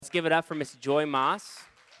give it up for Miss Joy Moss.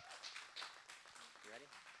 Ready?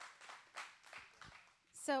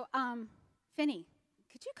 So, Finney,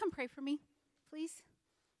 could you come pray for me, please?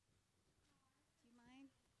 Do you mind?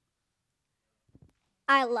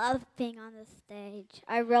 I love being on the stage.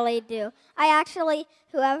 I really do.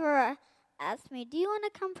 Whoever asks me, do you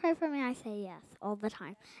want to come pray for me? I say yes all the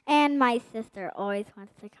time. And my sister always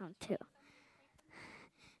wants to come too.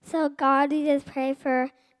 So God, we just pray for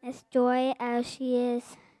Miss Joy as she is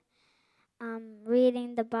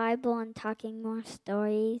reading the Bible and talking more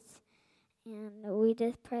stories. And we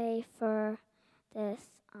just pray for this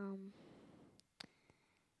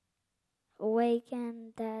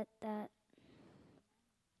awaken that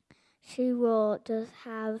she will just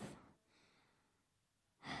have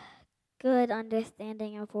good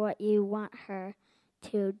understanding of what you want her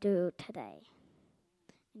to do today.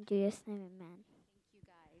 In Jesus' name, amen. Thank you,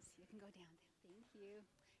 guys. You can go down. Thank you.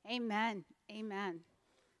 Amen. Amen.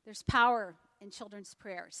 There's power in children's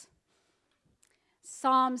prayers.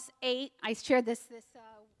 Psalms 8, I shared this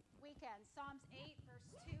weekend. Psalms 8, verse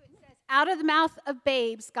 2, it says, out of the mouth of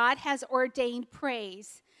babes, God has ordained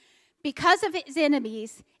praise. Because of his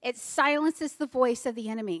enemies, it silences the voice of the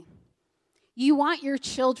enemy. You want your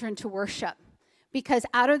children to worship because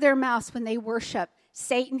out of their mouths, when they worship,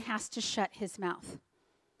 Satan has to shut his mouth.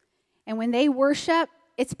 And when they worship,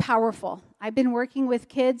 it's powerful. I've been working with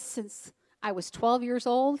kids since I was 12 years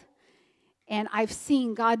old, and I've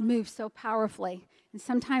seen God move so powerfully. And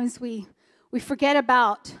sometimes we forget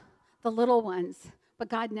about the little ones, but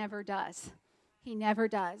God never does. He never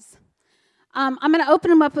does. I'm going to open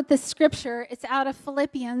them up with this scripture. It's out of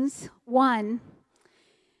Philippians 1.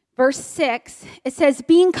 Verse 6, it says,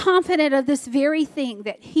 being confident of this very thing,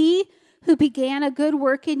 that he who began a good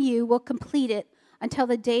work in you will complete it until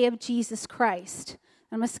the day of Jesus Christ.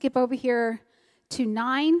 I'm going to skip over here to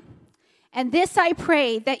 9. And this I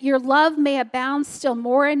pray, that your love may abound still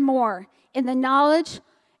more and more in the knowledge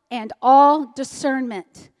and all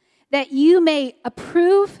discernment, that you may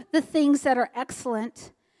approve the things that are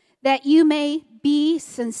excellent, that you may be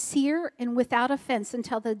sincere and without offense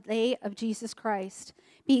until the day of Jesus Christ,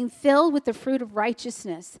 being filled with the fruit of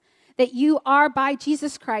righteousness, that you are by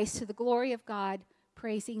Jesus Christ to the glory of God,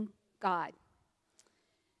 praising God.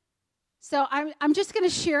 So I'm just going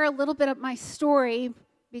to share a little bit of my story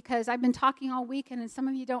because I've been talking all weekend and some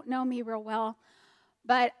of you don't know me real well.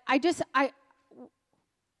 But I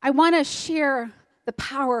want to share the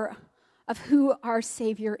power of who our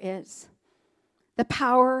Savior is. The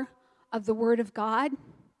power of the Word of God,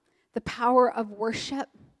 the power of worship,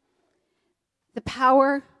 the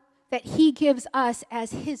power that he gives us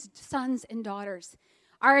as his sons and daughters.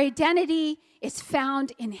 Our identity is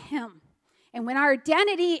found in him. And when our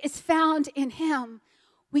identity is found in him,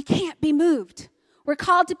 we can't be moved. We're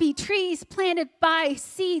called to be trees planted by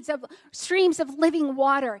streams of living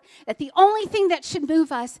water. That the only thing that should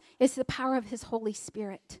move us is the power of his Holy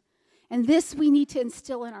Spirit. And this we need to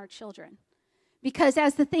instill in our children. Because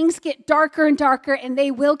as the things get darker and darker, and they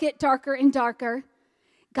will get darker and darker,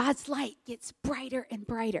 God's light gets brighter and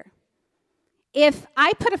brighter. If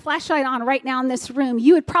I put a flashlight on right now in this room,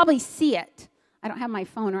 you would probably see it. I don't have my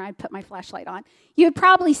phone, or I'd put my flashlight on. You would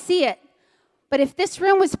probably see it. But if this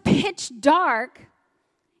room was pitch dark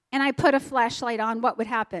and I put a flashlight on, what would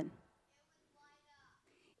happen?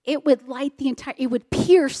 It would light it would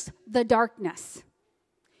pierce the darkness.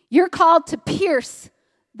 You're called to pierce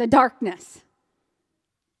the darkness.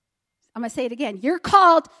 I'm going to say it again. You're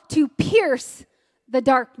called to pierce the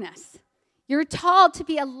darkness. You're called to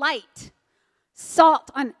be a light, salt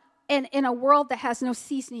in a world that has no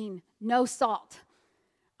seasoning, no salt.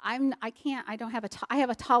 I have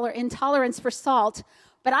a intolerance for salt,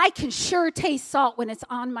 but I can sure taste salt when it's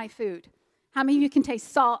on my food. How many of you can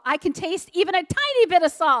taste salt? I can taste even a tiny bit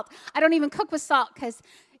of salt. I don't even cook with salt because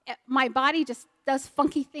my body just does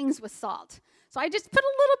funky things with salt. So I just put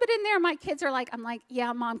a little bit in there. My kids are like, I'm like,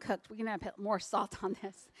 yeah, Mom cooked. We're going to put more salt on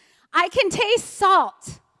this. I can taste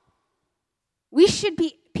salt.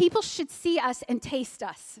 People should see us and taste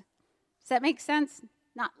us. Does that make sense?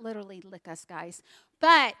 Not literally lick us, guys.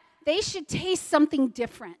 But they should taste something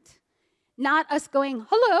different. Not us going,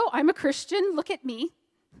 hello, I'm a Christian, look at me.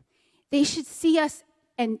 They should see us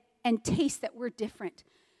and taste that we're different.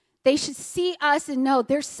 They should see us and know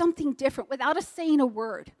there's something different without us saying a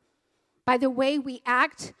word. By the way we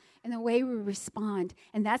act and the way we respond.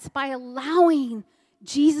 And that's by allowing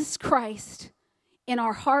Jesus Christ in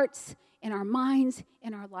our hearts, in our minds,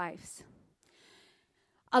 in our lives.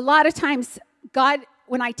 A lot of times,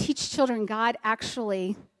 when I teach children, God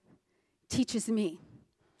actually teaches me.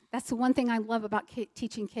 That's the one thing I love about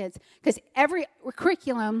teaching kids. Because every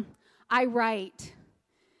curriculum I write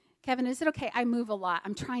Kevin, is it okay? I move a lot.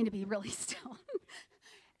 I'm trying to be really still.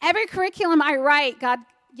 Every curriculum I write, God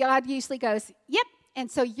usually goes, yep, and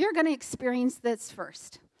so you're going to experience this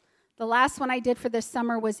first. The last one I did for this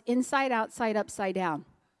summer was inside, outside, upside down.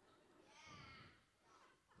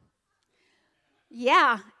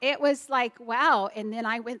 Yeah, it was like, wow, and then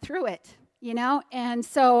I went through it, and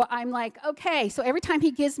so I'm like, okay, so every time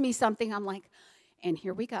he gives me something, I'm like, and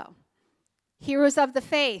here we go. Heroes of the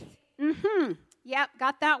faith. Yep,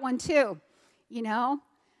 got that one too,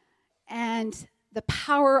 and the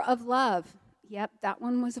power of love. Yep, that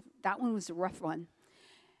one was a rough one.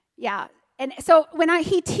 Yeah, and so when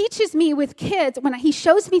he teaches me with kids, when he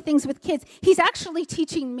shows me things with kids, he's actually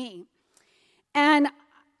teaching me. And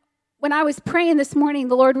when I was praying this morning,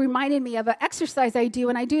 the Lord reminded me of an exercise I do,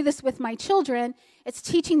 and I do this with my children. It's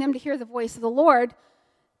teaching them to hear the voice of the Lord.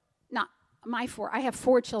 Not my 4. I have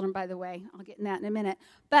 4 children, by the way. I'll get in that in a minute.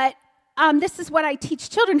 But this is what I teach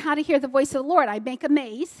children, how to hear the voice of the Lord. I make a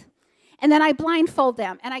maze, and then I blindfold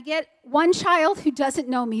them. And I get one child who doesn't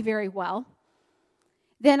know me very well.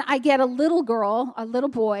 Then I get a little girl, a little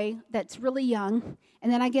boy that's really young,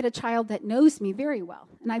 and then I get a child that knows me very well.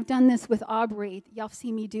 And I've done this with Aubrey. Y'all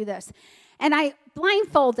see me do this. And I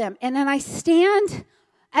blindfold them, and then I stand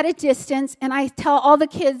at a distance, and I tell all the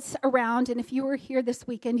kids around, and if you were here this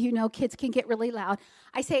weekend, kids can get really loud.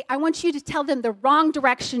 I say, I want you to tell them the wrong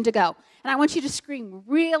direction to go, and I want you to scream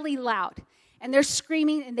really loud. And they're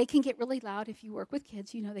screaming, and they can get really loud. If you work with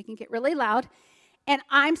kids, they can get really loud. And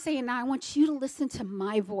I'm saying, now I want you to listen to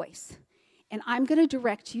my voice. And I'm going to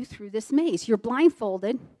direct you through this maze. You're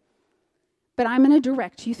blindfolded, but I'm going to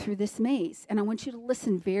direct you through this maze. And I want you to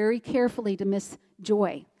listen very carefully to Miss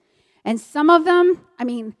Joy. And some of them,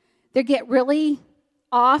 they get really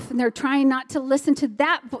off, and they're trying not to listen to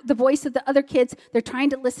the voice of the other kids. They're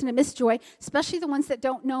trying to listen to Miss Joy, especially the ones that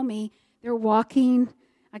don't know me. They're walking.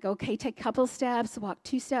 I go, okay, take a couple steps, walk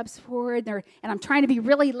 2 steps forward. And I'm trying to be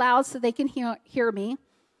really loud so they can hear me.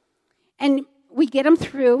 And we get them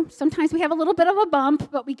through. Sometimes we have a little bit of a bump,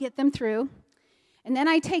 but we get them through. And then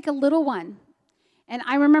I take a little one. And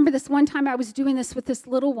I remember this one time I was doing this with this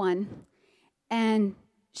little one, and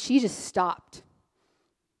she just stopped.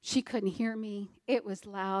 She couldn't hear me. It was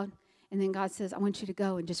loud. And then God says, I want you to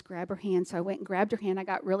go and just grab her hand. So I went and grabbed her hand. I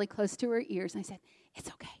got really close to her ears, and I said, it's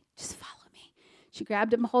okay. Just follow me. She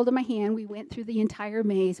grabbed a hold of my hand. We went through the entire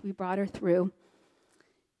maze. We brought her through.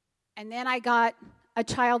 And then I got a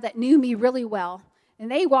child that knew me really well, and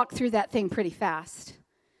they walked through that thing pretty fast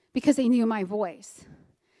because they knew my voice.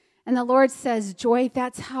 And the Lord says, Joy,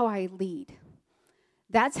 that's how I lead.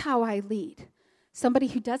 That's how I lead. Somebody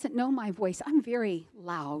who doesn't know my voice, I'm very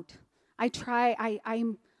loud.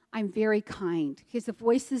 I'm very kind because the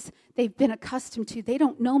voices they've been accustomed to, they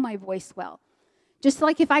don't know my voice well. Just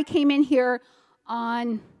like if I came in here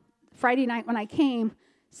on Friday night when I came,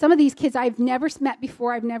 some of these kids I've never met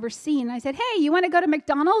before, I've never seen. And I said, hey, you want to go to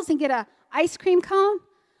McDonald's and get an ice cream cone?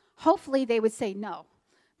 Hopefully they would say no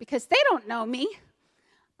because they don't know me.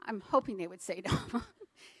 I'm hoping they would say no.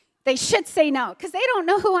 They should say no because they don't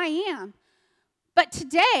know who I am. But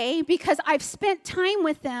today, because I've spent time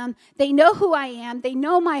with them, they know who I am. They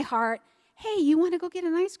know my heart. Hey, you want to go get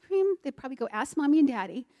an ice cream? They'd probably go ask Mommy and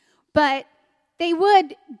Daddy. But they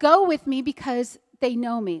would go with me because they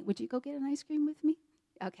know me. Would you go get an ice cream with me?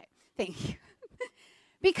 Okay, thank you.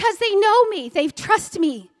 Because they know me. They trust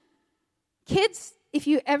me. Kids, if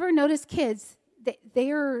you ever notice kids,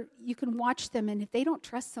 you can watch them, and if they don't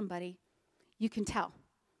trust somebody, you can tell.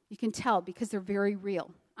 You can tell because they're very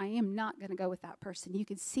real. I am not going to go with that person. You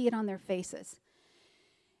can see it on their faces.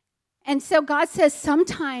 And so God says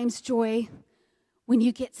sometimes, Joy, when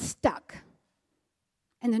you get stuck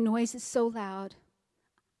and the noise is so loud,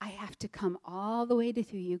 I have to come all the way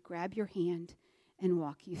to you, grab your hand, and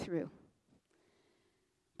walk you through.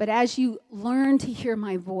 But as you learn to hear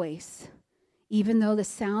my voice, even though the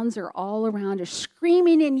sounds are all around, are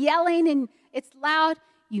screaming and yelling and it's loud,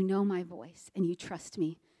 you know my voice and you trust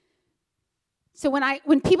me. So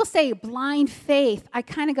when people say blind faith, I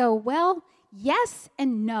kind of go, well, yes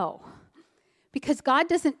and no. Because God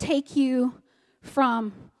doesn't take you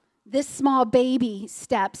from this small baby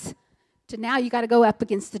steps to now you got to go up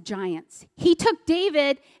against the giants. He took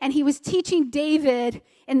David and he was teaching David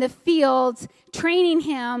in the fields, training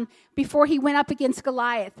him before he went up against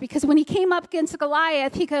Goliath. Because when he came up against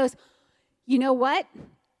Goliath, he goes, you know what?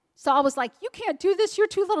 Saul was like, you can't do this, you're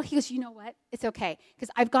too little. He goes, you know what? It's okay, because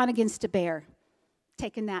I've gone against a bear,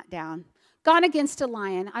 taken that down. Gone against a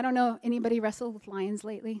lion. I don't know, anybody wrestled with lions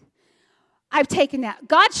lately? I've taken that.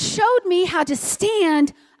 God showed me how to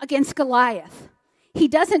stand against Goliath. He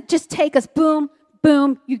doesn't just take us, boom,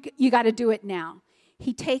 boom, you got to do it now.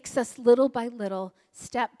 He takes us little by little,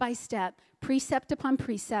 step by step, precept upon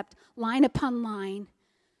precept, line upon line,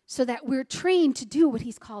 so that we're trained to do what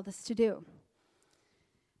he's called us to do.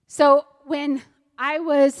 So when I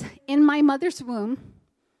was in my mother's womb,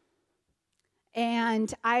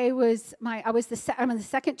 and I'm the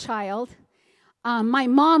second child, my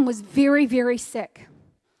mom was very, very sick.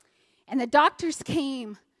 And the doctors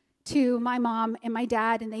came to my mom and my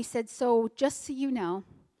dad, and they said, so just so you know,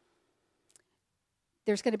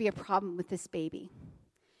 there's going to be a problem with this baby.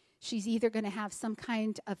 She's either going to have some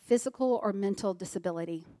kind of physical or mental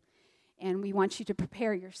disability, and we want you to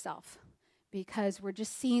prepare yourself because we're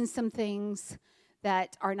just seeing some things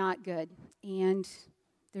that are not good, and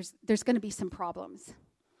there's going to be some problems.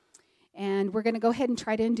 And we're going to go ahead and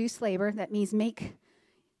try to induce labor. That means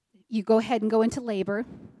you go ahead and go into labor,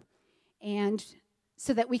 and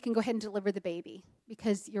so that we can go ahead and deliver the baby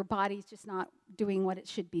because your body's just not doing what it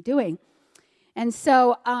should be doing. And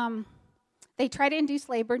so they try to induce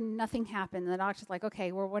labor, nothing happened. The doctor's like,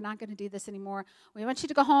 okay, well, we're not going to do this anymore. We want you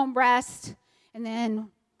to go home, rest, and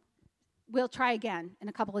then we'll try again in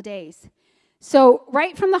a couple of days. So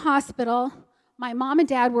right from the hospital, my mom and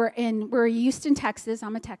dad we're in Houston, Texas.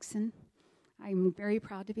 I'm a Texan. I'm very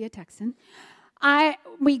proud to be a Texan. My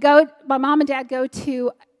mom and dad go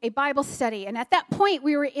to a Bible study, and at that point,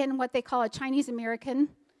 we were in what they call a Chinese American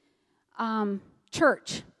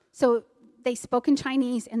church. So they spoke in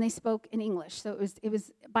Chinese and they spoke in English, so it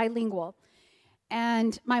was bilingual.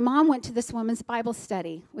 And my mom went to this woman's Bible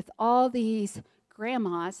study with all these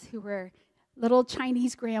grandmas who were little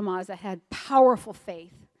Chinese grandmas that had powerful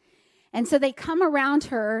faith. And so they come around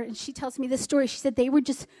her, and she tells me this story. She said they were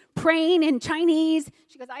just praying in Chinese.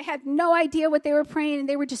 She goes, I had no idea what they were praying, and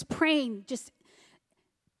they were just praying, just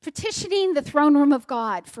petitioning the throne room of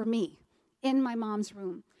God for me in my mom's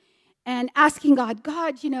room and asking God,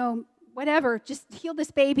 whatever, just heal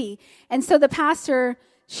this baby. And so the pastor,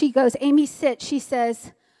 she goes, Amy, sit. She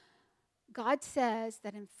says, God says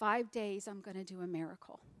that in 5 days I'm going to do a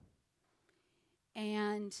miracle.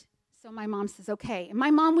 And so my mom says, okay. And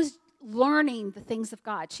my mom was learning the things of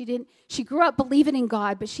God. She grew up believing in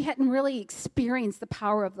God, but she hadn't really experienced the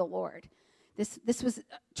power of the Lord. This was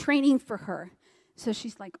training for her. So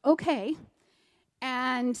she's like, okay.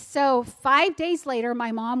 And so 5 days later,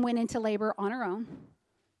 my mom went into labor on her own.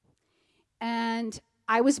 And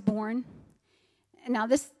I was born. And now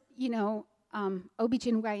this,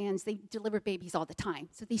 OB-GYNs, they deliver babies all the time.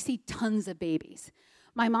 So they see tons of babies.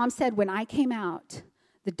 My mom said when I came out,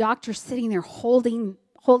 the doctor's sitting there holding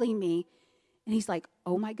me, and he's like,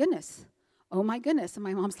 oh my goodness. And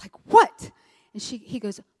my mom's like, what? And he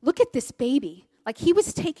goes, look at this baby. Like he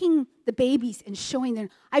was taking the babies and showing them.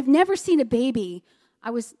 I've never seen a baby. I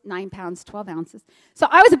was 9 pounds, 12 ounces. So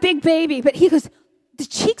I was a big baby, but he goes, the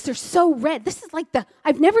cheeks are so red. This is like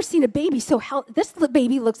I've never seen a baby so healthy. This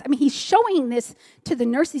baby looks, he's showing this to the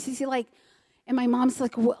nurses. He's like, and my mom's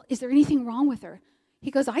like, well, is there anything wrong with her? He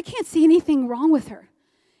goes, I can't see anything wrong with her.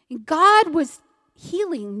 And God was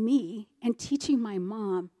healing me and teaching my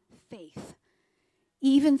mom faith.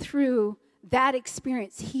 Even through that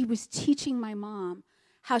experience, he was teaching my mom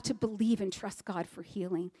how to believe and trust God for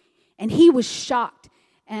healing. And he was shocked.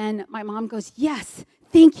 And my mom goes, yes,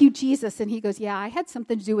 thank you, Jesus. And he goes, yeah, I had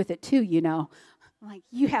something to do with it too, I'm like,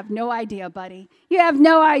 you have no idea, buddy. You have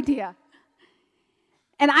no idea.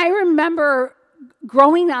 And I remember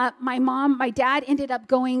growing up, my dad ended up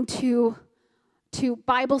going to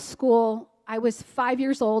Bible school. I was 5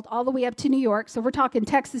 years old, all the way up to New York. So we're talking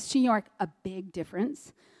Texas to New York, a big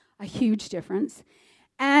difference, a huge difference.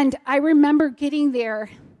 And I remember getting there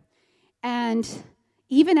and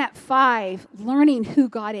even at 5, learning who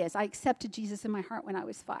God is. I accepted Jesus in my heart when I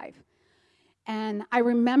was 5. And I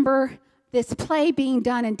remember this play being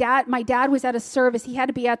done, and my dad was at a service. He had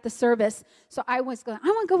to be at the service. So I was going, I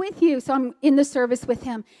want to go with you. So I'm in the service with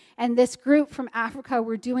him. And this group from Africa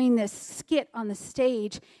were doing this skit on the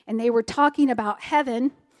stage, and they were talking about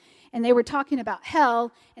heaven, and they were talking about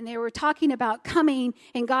hell, and they were talking about coming,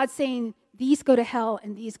 and God saying, these go to hell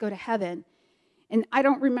and these go to heaven. And I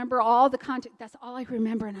don't remember all the context. That's all I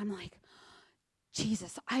remember. And I'm like,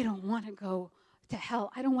 Jesus, I don't want to go to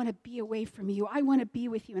hell. I don't want to be away from you. I want to be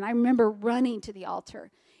with you. And I remember running to the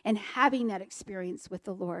altar and having that experience with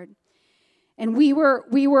the Lord. And we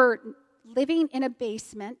were living in a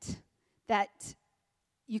basement that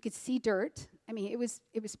you could see dirt. It was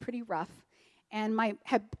pretty rough. And my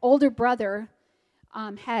older brother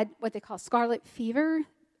had what they call scarlet fever.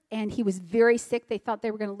 And he was very sick. They thought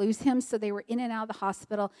they were going to lose him, so they were in and out of the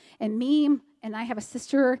hospital. And me, and I have a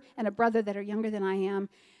sister and a brother that are younger than I am,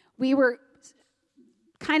 we were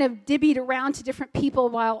kind of divvied around to different people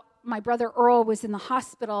while my brother Earl was in the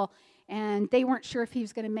hospital, and they weren't sure if he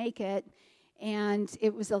was going to make it. And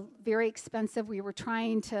it was very expensive. We were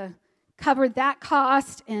trying to cover that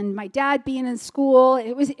cost, and my dad being in school.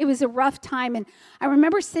 It was a rough time. And I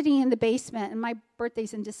remember sitting in the basement, and my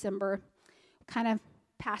birthday's in December, kind of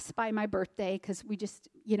passed by my birthday because we just,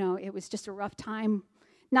 it was just a rough time.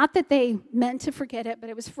 Not that they meant to forget it, but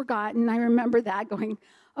it was forgotten. I remember that going,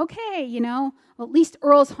 okay, well, at least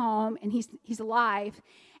Earl's home, and he's alive.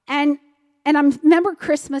 And I remember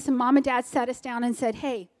Christmas, and Mom and Dad sat us down and said,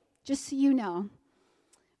 hey, just so you know,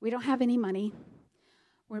 we don't have any money.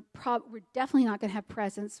 We're definitely not going to have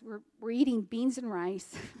presents. We're eating beans and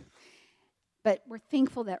rice. But we're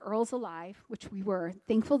thankful that Earl's alive, which we were.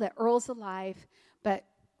 Thankful that Earl's alive, but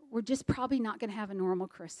we're just probably not going to have a normal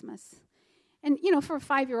Christmas. And, for a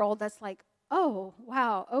 5-year-old, that's like, oh,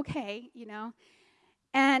 wow, okay,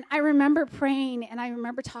 And I remember praying, and I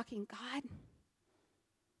remember talking, God,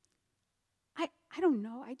 I don't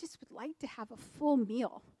know. I just would like to have a full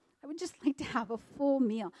meal. I would just like to have a full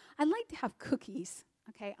meal. I'd like to have cookies.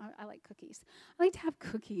 Okay, I like cookies. I like to have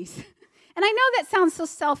cookies. And I know that sounds so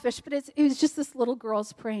selfish, but it was just this little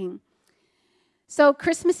girl's praying. So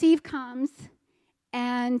Christmas Eve comes,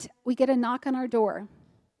 and we get a knock on our door.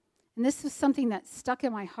 And this was something that stuck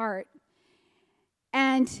in my heart.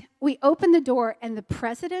 And we open the door, and the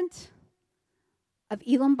president of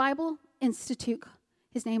Elam Bible Institute,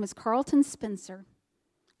 his name is Carlton Spencer,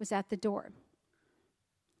 was at the door.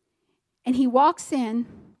 And he walks in,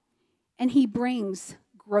 and he brings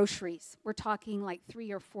groceries. We're talking like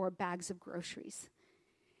 3 or 4 bags of groceries.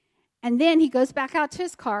 And then he goes back out to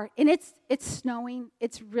his car, and it's snowing.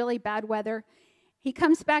 It's really bad weather. He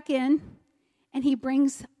comes back in, and he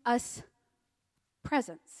brings us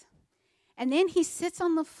presents. And then he sits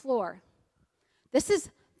on the floor. This is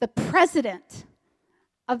the president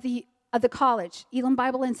of the college, Elam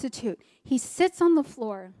Bible Institute. He sits on the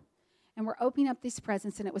floor, and we're opening up these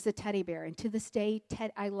presents, and it was a teddy bear. And to this day,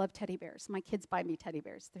 I love teddy bears. My kids buy me teddy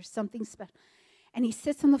bears. There's something special. And he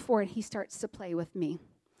sits on the floor, and he starts to play with me.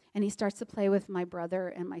 And he starts to play with my brother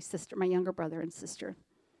and my sister, my younger brother and sister.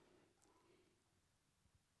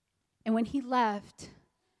 And when he left,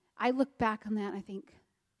 I look back on that, and I think,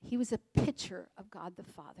 he was a picture of God the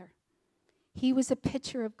Father. He was a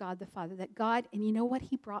picture of God the Father. That God, and you know what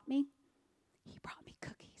he brought me? He brought me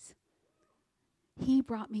cookies. He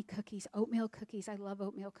brought me cookies, oatmeal cookies. I love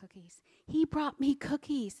oatmeal cookies. He brought me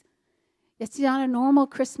cookies. It's not a normal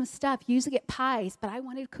Christmas stuff. You usually get pies, but I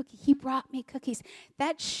wanted cookies. He brought me cookies.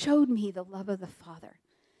 That showed me the love of the Father.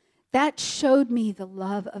 That showed me the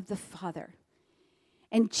love of the Father.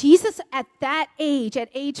 And Jesus at that age, at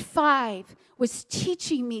age 5, was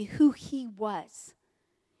teaching me who he was.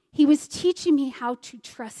 He was teaching me how to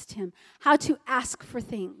trust him, how to ask for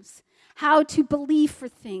things, how to believe for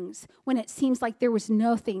things when it seems like there was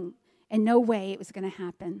nothing and no way it was going to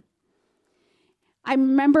happen. I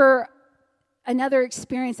remember another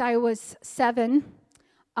experience. I was 7.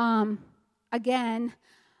 Again,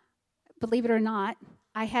 believe it or not,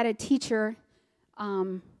 I had a teacher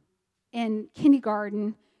in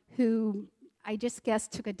kindergarten who I just guess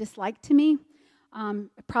took a dislike to me.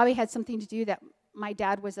 It probably had something to do that my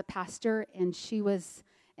dad was a pastor and she was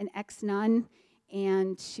an ex-nun,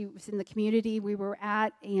 and she was in the community we were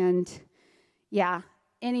at, and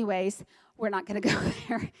anyways, we're not going to go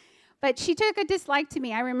there. But she took a dislike to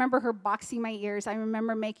me. I remember her boxing my ears. I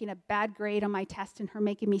remember making a bad grade on my test and her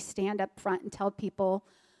making me stand up front and tell people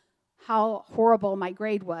how horrible my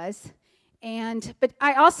grade was. But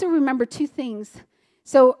I also remember 2 things.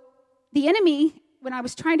 So the enemy, when I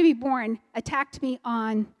was trying to be born, attacked me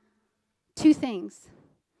on 2 things.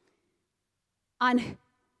 On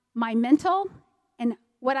my mental and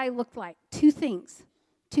what I looked like. 2 things.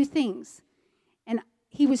 2 things. And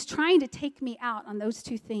he was trying to take me out on those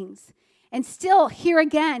 2 things. And still, here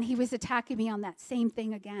again, he was attacking me on that same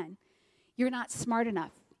thing again. You're not smart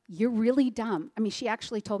enough. You're really dumb. I mean, she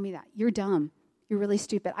actually told me that. You're dumb. You're really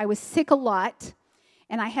stupid. I was sick a lot,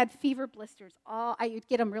 and I had fever blisters. I would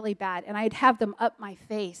get them really bad, and I'd have them up my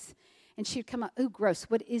face. And she'd come up, ooh, gross,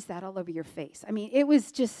 what is that all over your face? I mean, it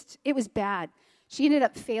was bad. She ended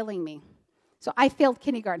up failing me. So I failed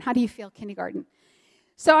kindergarten. How do you fail kindergarten?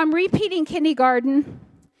 So I'm repeating kindergarten.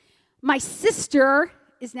 My sister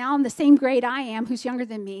is now in the same grade I am, who's younger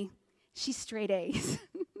than me. She's straight A's.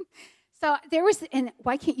 So and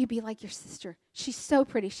why can't you be like your sister? She's so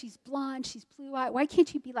pretty. She's blonde. She's blue-eyed. Why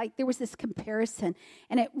can't you be like, there was this comparison.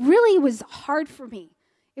 And it really was hard for me.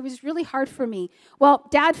 It was really hard for me. Well,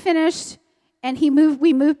 Dad finished, and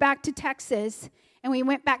we moved back to Texas, and we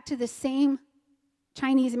went back to the same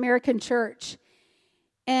Chinese American church.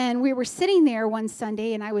 And we were sitting there one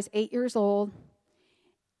Sunday, and I was 8 years old,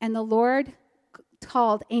 and the Lord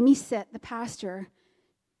called Amy Sitt, the pastor.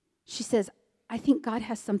 She says, I think God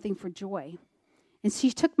has something for Joy. And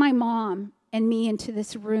she took my mom and me into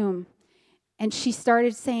this room, and she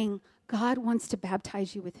started saying, God wants to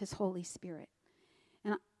baptize you with his Holy Spirit.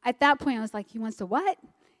 And at that point, I was like, he wants to what?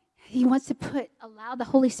 He wants to allow the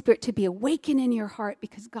Holy Spirit to be awakened in your heart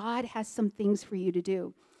because God has some things for you to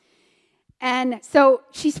do. And so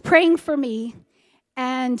she's praying for me,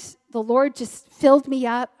 and the Lord just filled me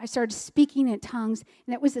up. I started speaking in tongues,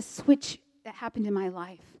 and it was a switch that happened in my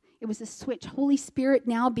life. It was a switch. Holy Spirit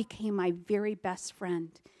now became my very best friend.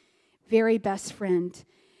 Very best friend.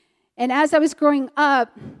 And as I was growing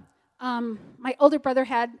up, my older brother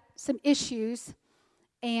had some issues,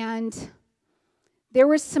 and there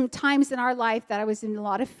were some times in our life that I was in a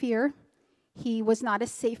lot of fear. He was not a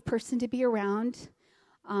safe person to be around.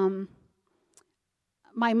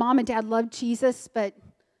 My mom and dad loved Jesus, but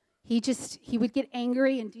he would get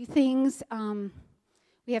angry and do things.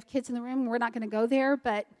 We have kids in the room. We're not going to go there,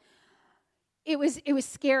 but it was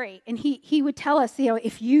scary. And he would tell us,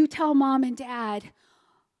 if you tell mom and dad,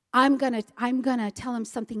 I'm gonna tell them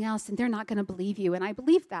something else, and they're not going to believe you. And I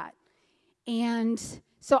believed that. And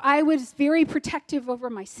so I was very protective over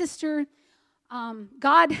my sister.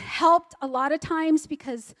 God helped a lot of times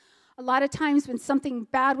because a lot of times when something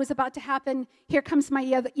bad was about to happen, here comes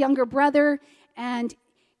my younger brother, and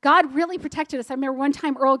God really protected us. I remember one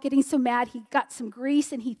time Earl getting so mad, he got some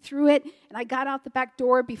grease and he threw it, and I got out the back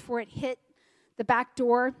door before it hit the back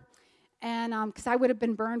door, and because I would have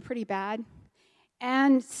been burned pretty bad.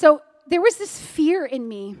 And so there was this fear in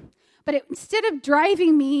me, but instead of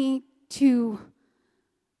driving me to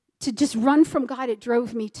just run from God, it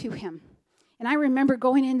drove me to him. And I remember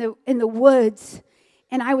going in the woods,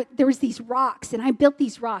 and there was these rocks, and I built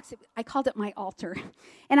these rocks. I called it my altar.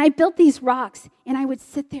 And I built these rocks, and I would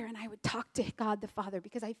sit there, and I would talk to God the Father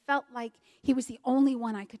because I felt like he was the only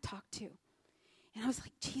one I could talk to. And I was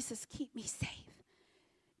like, Jesus, keep me safe.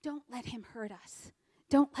 Don't let him hurt us.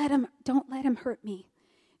 Don't let him hurt me.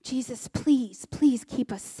 Jesus, please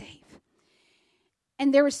keep us safe.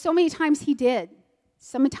 And there were so many times he did.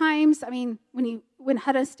 Sometimes, when he would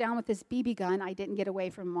hunt us down with his BB gun, I didn't get away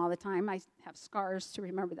from him all the time. I have scars to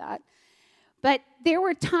remember that. But there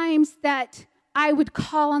were times that I would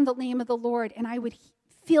call on the name of the Lord, and I would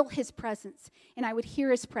feel his presence, and I would hear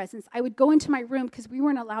his presence. I would go into my room because we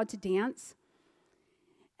weren't allowed to dance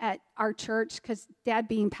at our church because Dad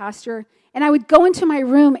being pastor, and I would go into my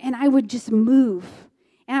room, and I would just move,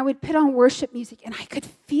 and I would put on worship music, and I could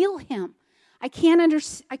feel him. I couldn't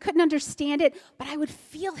understand it, but I would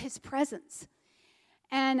feel his presence.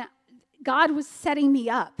 And God was setting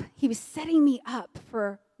me up. He was setting me up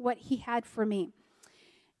for what he had for me.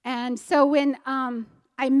 And so when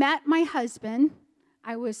I met my husband,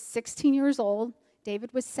 I was 16 years old.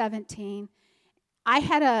 David was 17.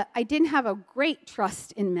 I didn't have a great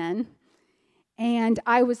trust in men. And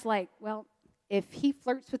I was like, well, if he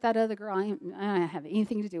flirts with that other girl, I don't have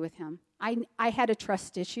anything to do with him. I had a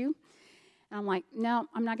trust issue. And I'm like, no,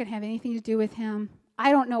 I'm not going to have anything to do with him.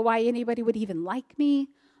 I don't know why anybody would even like me.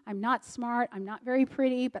 I'm not smart. I'm not very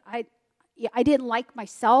pretty. But I didn't like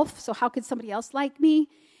myself, so how could somebody else like me?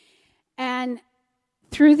 And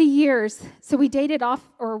through the years, so we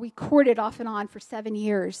courted off and on for 7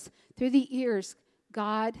 years. Through the years,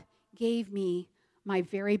 God gave me my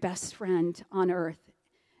very best friend on earth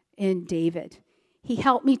in David. He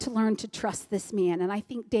helped me to learn to trust this man. And I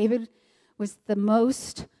think David was the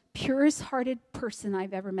most purest-hearted person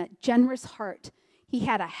I've ever met. Generous heart. He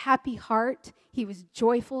had a happy heart. He was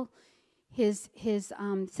joyful. His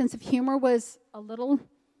sense of humor was a little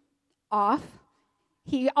off.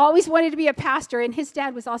 He always wanted to be a pastor, and his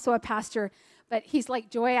dad was also a pastor. But he's like,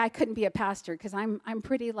 Joy, I couldn't be a pastor because I'm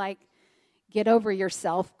pretty like, get over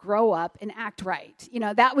yourself, grow up, and act right.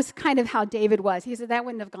 That was kind of how David was. He said that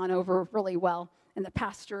wouldn't have gone over really well in the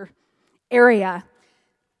pastor area.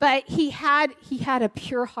 But he had a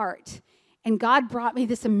pure heart, and God brought me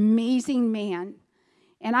this amazing man,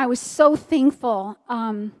 and I was so thankful.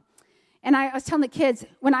 And I was telling the kids,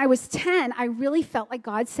 when I was 10, I really felt like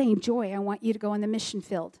God saying, Joy, I want you to go in the mission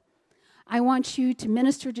field. I want you to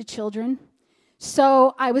minister to children.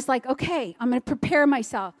 So I was like, okay, I'm going to prepare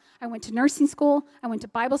myself. I went to nursing school. I went to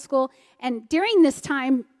Bible school. And during this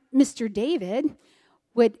time, Mr. David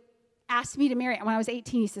would ask me to marry. When I was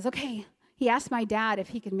 18, he says, okay. He asked my dad if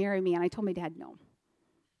he could marry me, and I told my dad, no,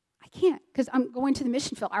 I can't, because I'm going to the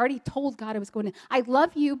mission field. I already told God I was going to. I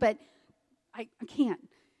love you, but I can't.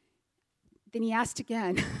 Then he asked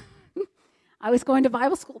again. I was going to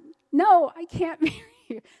Bible school. No, I can't marry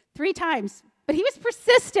you. 3 times But he was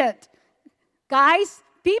persistent. Guys,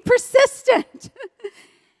 be persistent.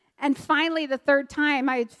 And finally, the third time,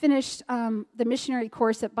 I had finished the missionary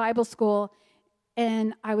course at Bible school,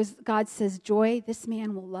 and God says, Joy, this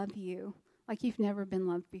man will love you like you've never been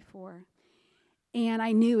loved before. And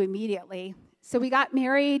I knew immediately. So we got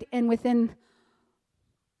married, and within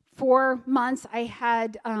 4 months, I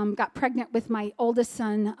had got pregnant with my oldest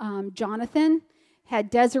son, Jonathan,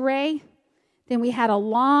 had Desiree. Then we had a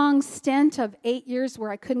long stint of 8 years where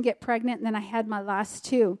I couldn't get pregnant, and then I had my last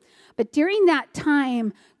 2. But during that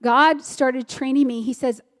time, God started training me. He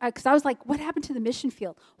says, because I was like, what happened to the mission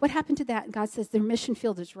field? What happened to that? And God says, their mission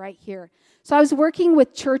field is right here. So I was working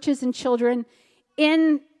with churches and children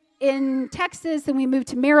in Texas, and we moved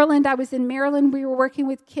to Maryland. I was in Maryland. We were working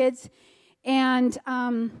with kids. And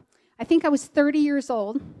I think I was 30 years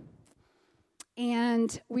old,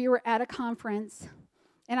 and we were at a conference.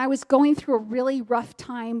 And I was going through a really rough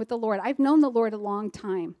time with the Lord. I've known the Lord a long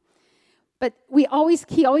time. But he always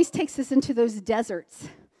takes us into those deserts.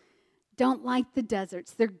 Don't like the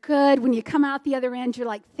deserts. They're good. When you come out the other end, you're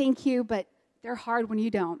like, thank you, but they're hard when you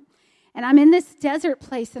don't. And I'm in this desert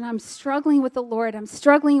place, and I'm struggling with the Lord. I'm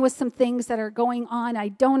struggling with some things that are going on I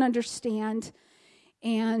don't understand.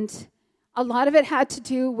 And a lot of it had to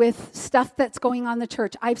do with stuff that's going on in the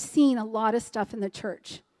church. I've seen a lot of stuff in the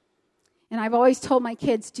church. And I've always told my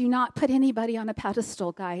kids, do not put anybody on a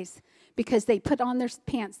pedestal, guys, because they put on their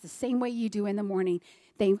pants the same way you do in the morning.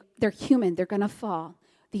 They're human. They're going to fall.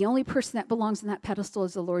 The only person that belongs on that pedestal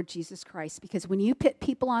is the Lord Jesus Christ, because when you put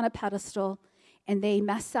people on a pedestal and they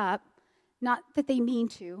mess up, not that they mean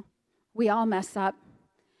to, we all mess up,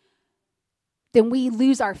 then we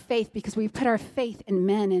lose our faith because we put our faith in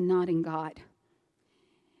men and not in God.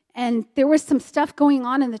 And there was some stuff going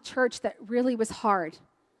on in the church that really was hard.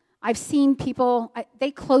 I've seen people,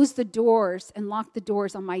 they closed the doors and locked the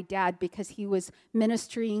doors on my dad because he was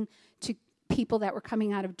ministering to people that were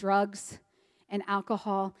coming out of drugs and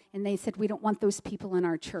alcohol, and they said, we don't want those people in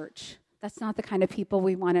our church. That's not the kind of people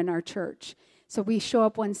we want in our church. So we show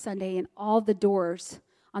up one Sunday, and all the doors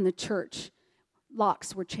on the church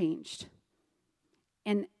locks were changed.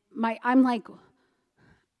 And I'm like,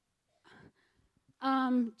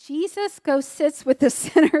 Jesus goes sits with the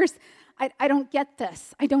sinners. I don't get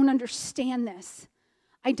this. I don't understand this.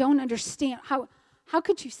 I don't understand. How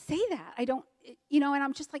could you say that? I don't, and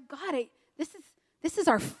I'm just like, God, this is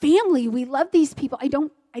our family. We love these people. I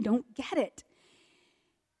don't get it.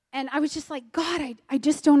 And I was just like, God, I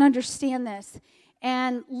just don't understand this.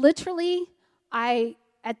 And literally,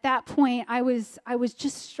 at that point, I was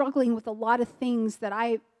just struggling with a lot of things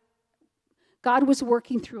that God was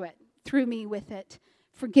working through me with it.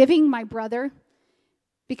 Forgiving my brother,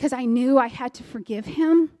 because I knew I had to forgive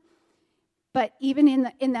him. But even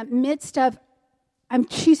in the midst of I'm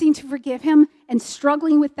choosing to forgive him and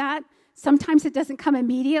struggling with that, sometimes it doesn't come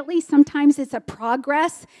immediately. Sometimes it's a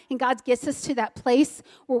progress, and God gets us to that place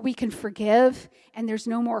where we can forgive and there's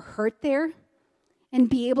no more hurt there, and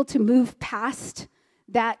be able to move past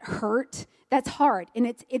that hurt. That's hard, and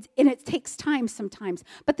it takes time sometimes.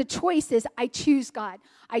 But the choice is, I choose God.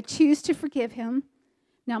 I choose to forgive him.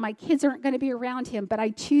 Now, my kids aren't going to be around him, but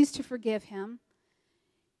I choose to forgive him.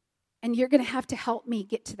 And you're going to have to help me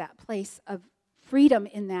get to that place of freedom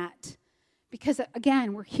in that. Because,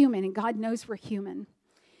 again, we're human, and God knows we're human.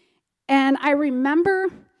 And I remember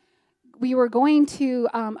we were going to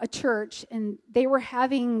a church, and they were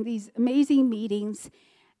having these amazing meetings.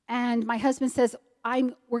 And my husband says,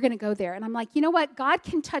 we're going to go there. And I'm like, you know what? God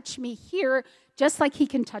can touch me here just like he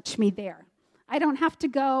can touch me there. I don't have to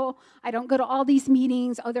go. I don't go to all these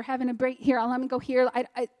meetings. Oh, they're having a break here. Let me go here.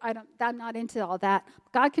 I'm not into all that.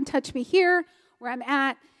 God can touch me here where I'm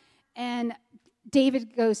at. And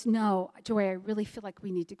David goes, no, Joy, I really feel like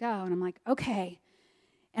we need to go. And I'm like, okay.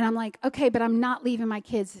 And I'm like, okay, but I'm not leaving my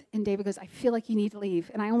kids. And David goes, I feel like you need to leave.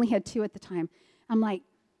 And I only had 2 at the time. I'm like,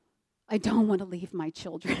 I don't want to leave my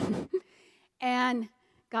children. And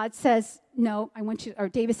God says, no, I want you, or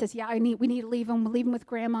David says, yeah, we need to leave them. We'll leave them with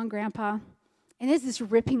Grandma and Grandpa. And this is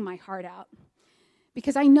ripping my heart out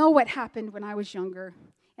because I know what happened when I was younger.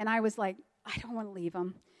 And I was like, I don't want to leave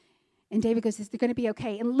them. And David goes, is it going to be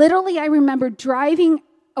okay? And literally I remember driving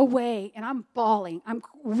away, and I'm bawling. I'm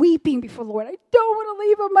weeping before the Lord. I don't want to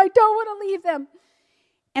leave them. I don't want to leave them.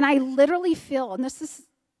 And I literally feel, and this is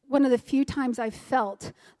one of the few times I've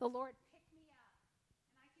felt the Lord pick me up.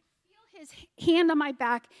 And I could feel his hand on my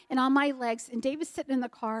back and on my legs. And David's sitting in the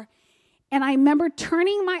car. And I remember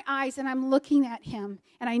turning my eyes, and I'm looking at him.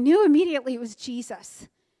 And I knew immediately it was Jesus.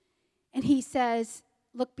 And he says,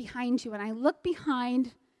 look behind you. And I look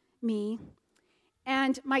behind me,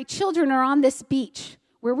 and my children are on this beach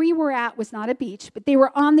Where we were at was not a beach, but they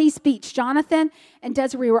were on this beach. Jonathan and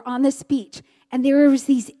Desiree were on this beach, and there was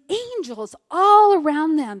these angels all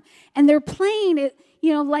around them, and they're playing it,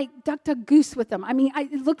 like Duck, Duck, Goose with them. I mean,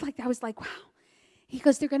 it looked like, I was like, wow. He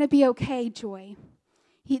goes, they're going to be okay, Joy.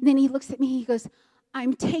 Then he looks at me, he goes,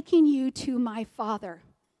 I'm taking you to my Father.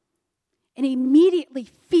 And immediately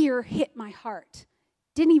fear hit my heart.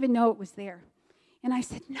 Didn't even know it was there. And I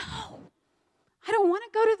said, no, I don't want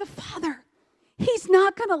to go to the Father. He's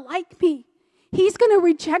not going to like me. He's going to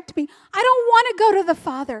reject me. I don't want to go to the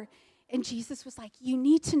Father. And Jesus was like, you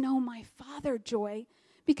need to know my Father, Joy.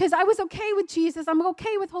 Because I was okay with Jesus. I'm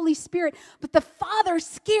okay with Holy Spirit. But the Father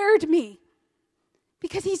scared me.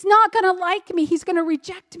 Because he's not going to like me. He's going to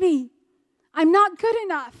reject me. I'm not good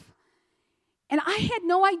enough. And I had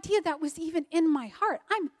no idea that was even in my heart.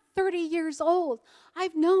 I'm 30 years old.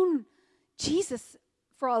 I've known Jesus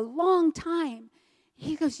for a long time.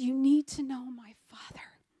 He goes, you need to know my Father.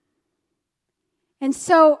 And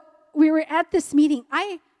so we were at this meeting.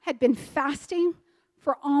 I had been fasting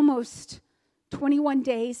for almost 21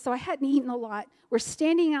 days, so I hadn't eaten a lot. We're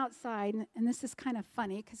standing outside, and this is kind of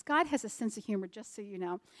funny because God has a sense of humor, just so you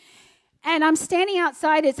know. And I'm standing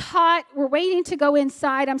outside. It's hot. We're waiting to go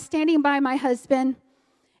inside. I'm standing by my husband,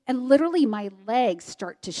 and literally my legs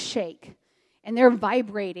start to shake, and they're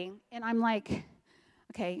vibrating. And I'm like,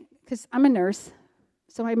 okay, because I'm a nurse.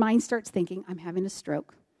 So my mind starts thinking, I'm having a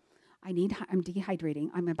stroke. I'm dehydrating.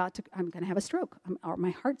 I'm going to have a stroke. Or my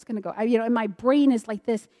heart's going to go. And my brain is like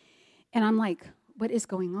this. And I'm like, what is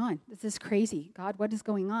going on? This is crazy. God, what is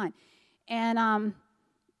going on? And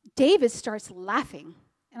David starts laughing.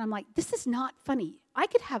 And I'm like, this is not funny. I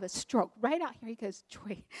could have a stroke right out here. He goes,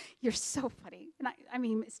 Joy, you're so funny. And I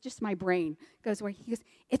mean, it's just my brain goes where he goes,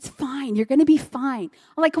 it's fine. You're going to be fine.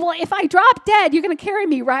 I'm like, well, if I drop dead, you're going to carry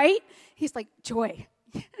me, right? He's like, Joy.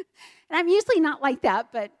 And I'm usually not like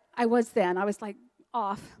that, but I was then. I was like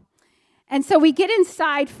off. And so we get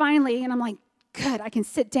inside finally, and I'm like, good, I can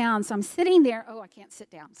sit down. So I'm sitting there. Oh, I can't sit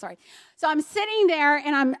down. Sorry. So I'm sitting there,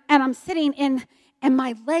 and I'm sitting in, and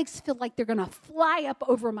my legs feel like they're going to fly up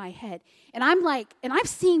over my head. And I'm like, and I've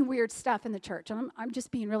seen weird stuff in the church. And I'm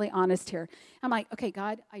just being really honest here. I'm like, okay,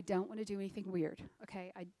 God, I don't want to do anything weird.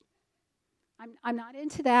 Okay, I'm not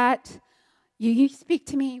into that. You speak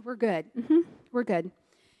to me. We're good. We're good.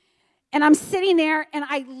 And I'm sitting there, and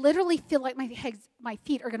I literally feel like my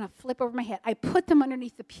feet are going to flip over my head. I put them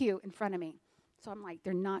underneath the pew in front of me. So I'm like,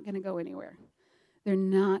 they're not going to go anywhere. They're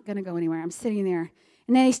not going to go anywhere. I'm sitting there.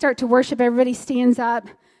 And then they start to worship. Everybody stands up.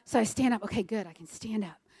 So I stand up. Okay, good. I can stand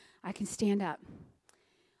up. I can stand up.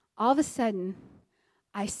 All of a sudden,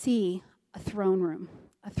 I see a throne room,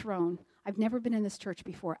 a throne. I've never been in this church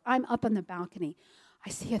before. I'm up on the balcony. I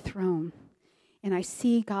see a throne. And I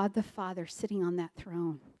see God the Father sitting on that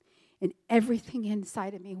throne. And everything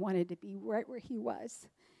inside of me wanted to be right where he was.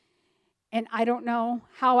 And I don't know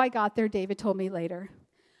how I got there. David told me later.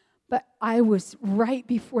 But I was right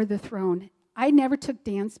before the throne. I never took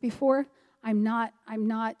dance before. I'm not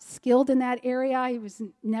skilled in that area. I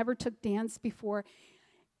never took dance before.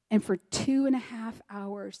 And for 2.5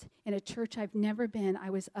 hours in a church I've never been, I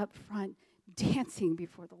was up front dancing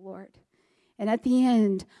before the Lord. And at the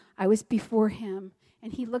end, I was before him.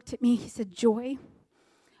 And he looked at me. He said, Joy,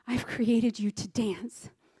 I've created you to dance.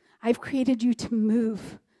 I've created you to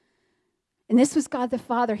move. And this was God the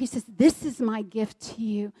Father. He says, this is my gift to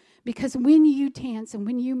you. Because when you dance and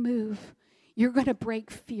when you move, you're going to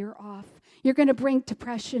break fear off. You're going to bring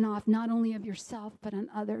depression off, not only of yourself, but on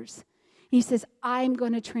others. He says, I'm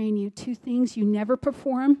going to train you 2 things you never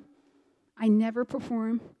perform. I never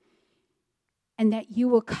perform. And that you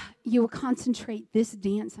will concentrate this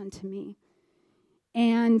dance unto me.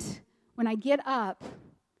 And when I get up,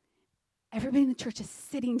 everybody in the church is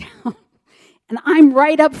sitting down. And I'm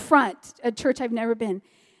right up front, a church I've never been.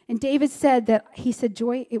 And David said that, he said,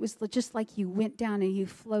 Joy, it was just like you went down and you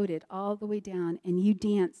floated all the way down and you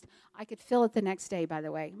danced. I could feel it the next day, by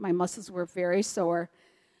the way. My muscles were very sore.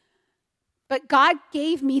 But God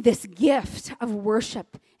gave me this gift of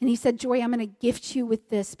worship. And he said, Joy, I'm going to gift you with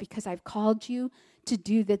this because I've called you to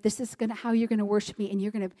do that. This is how you're going to worship me,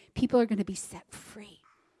 and people are going to be set free.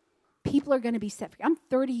 People are going to be set free. I'm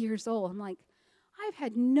 30 years old. I'm like, I've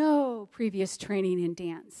had no previous training in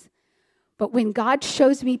dance. But when God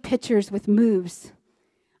shows me pictures with moves,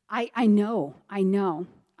 I know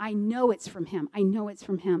it's from him. I know it's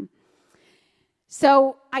from him.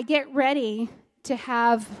 So I get ready to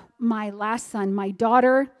have my last son, my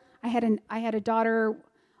daughter. I had a daughter,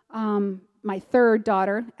 my third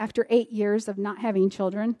daughter, after 8 years of not having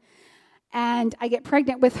children. And I get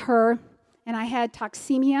pregnant with her, and I had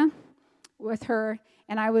toxemia with her,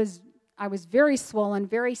 and I was I was very swollen,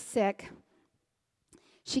 very sick.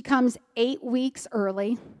 She comes 8 weeks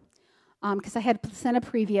early because I had placenta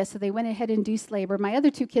previa, so they went ahead and induced labor. My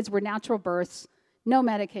other 2 kids were natural births, no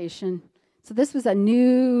medication. So this was a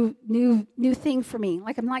new thing for me.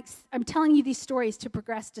 I'm telling you these stories to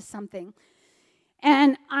progress to something.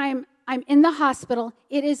 And I'm in the hospital.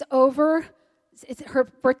 It is over. It's her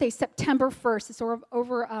birthday, September 1st. It's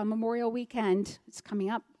over Memorial Weekend. It's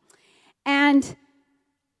coming up. And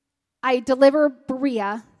I deliver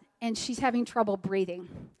Berea, and she's having trouble breathing.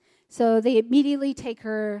 So they immediately take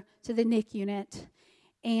her to the NICU unit.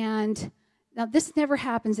 And now this never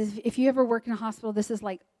happens. If you ever work in a hospital, this is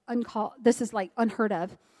like unheard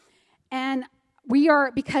of. And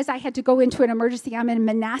because I had to go into an emergency, I'm in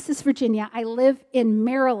Manassas, Virginia. I live in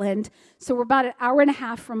Maryland, so we're about an hour and a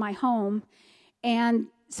half from my home. And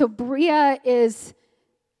so Berea is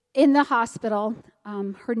in the hospital.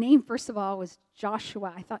 Her name, first of all, was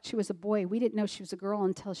Joshua. I thought she was a boy. We didn't know she was a girl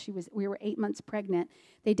until we were 8 months pregnant.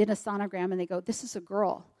 They did a sonogram, and they go, "This is a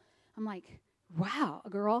girl." I'm like, wow, a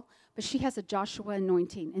girl? But she has a Joshua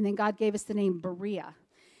anointing. And then God gave us the name Berea.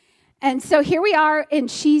 And so here we are, and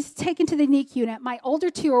she's taken to the NICU unit. My older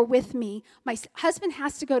 2 are with me. My husband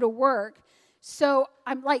has to go to work. So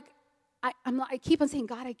I'm like, I keep on saying,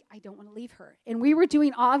 God, I don't want to leave her. And we were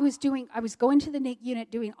doing all I was going to the NICU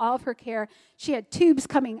unit, doing all of her care. She had tubes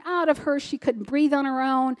coming out of her. She couldn't breathe on her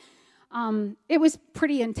own. It was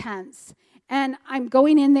pretty intense. And I'm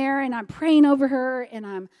going in there, and I'm praying over her, and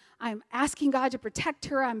I'm asking God to protect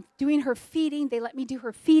her. I'm doing her feeding. They let me do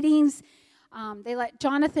her feedings. They let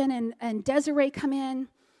Jonathan and Desiree come in.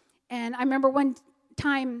 And I remember one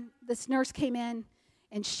time this nurse came in,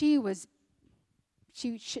 and she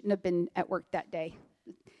shouldn't have been at work that day.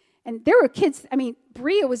 And there were kids,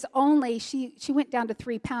 Berea was she went down to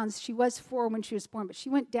 3 pounds. She was 4 when she was born, but she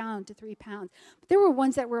went down to 3 pounds. But there were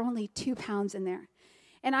ones that were only 2 pounds in there.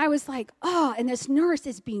 And I was like, oh, and this nurse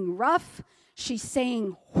is being rough. She's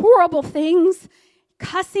saying horrible things,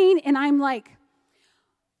 cussing, and I'm like,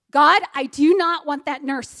 God, I do not want that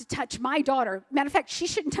nurse to touch my daughter. Matter of fact, she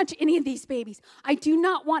shouldn't touch any of these babies. I do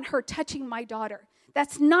not want her touching my daughter.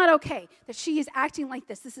 That's not okay, that she is acting like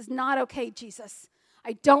this. This is not okay, Jesus.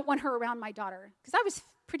 I don't want her around my daughter. Because I was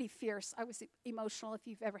pretty fierce. I was emotional, if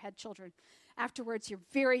you've ever had children. Afterwards, you're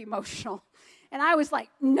very emotional. And I was like,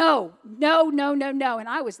 no. And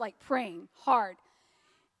I was like praying hard.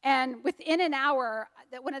 And within an hour,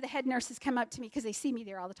 one of the head nurses came up to me, because they see me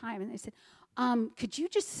there all the time, and they said, could you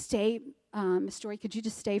just stay, Miss Joy, could you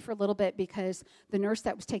just stay for a little bit, because the nurse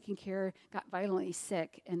that was taking care got violently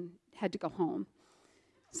sick and had to go home.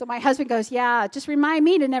 So my husband goes, yeah, just remind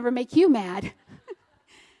me to never make you mad.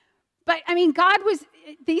 But,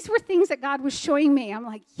 these were things that God was showing me. I'm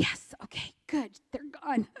like, yes, okay, good, they're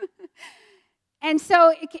gone. And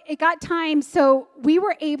so it got time, so we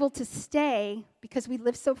were able to stay because we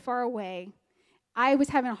lived so far away. I was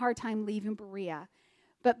having a hard time leaving Berea,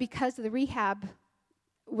 but because the rehab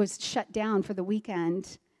was shut down for the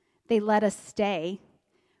weekend, they let us stay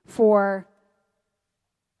for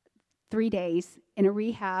 3 days in a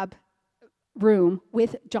rehab room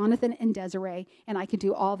with Jonathan and Desiree, and I could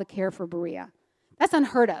do all the care for Berea. That's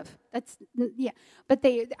unheard of. But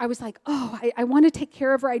I was like, I want to take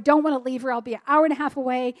care of her. I don't want to leave her. I'll be an hour and a half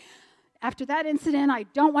away. After that incident, I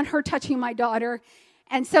don't want her touching my daughter.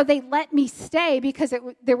 And so they let me stay because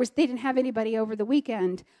they didn't have anybody over the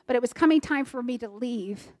weekend. But it was coming time for me to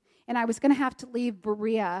leave, and I was going to have to leave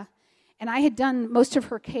Berea. And I had done most of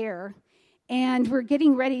her care, and we're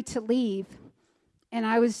getting ready to leave. And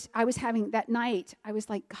I was having that night, I was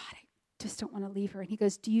like, God, I just don't want to leave her. And he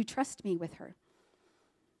goes, do you trust me with her?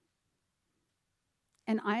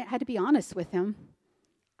 And I had to be honest with him.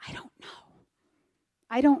 I don't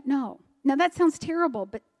know. Now, that sounds terrible,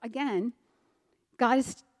 but again, God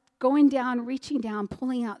is going down, reaching down,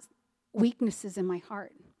 pulling out weaknesses in my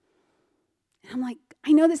heart. And I'm like,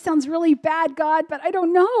 I know this sounds really bad, God, but I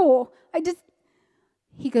don't know.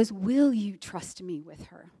 He goes, will you trust me with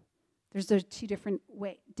her? There's those 2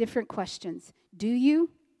 different questions. Do you?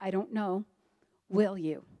 I don't know. Will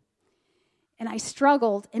you? And I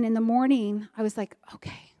struggled, and in the morning, I was like,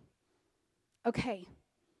 okay,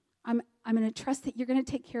 I'm going to trust that you're going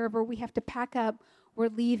to take care of her. We have to pack up. We're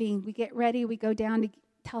leaving. We get ready. We go down to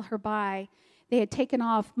tell her bye. They had taken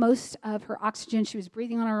off most of her oxygen. She was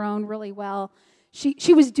breathing on her own really well.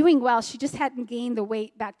 She was doing well. She just hadn't gained the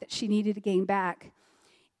weight back that she needed to gain back.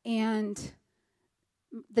 And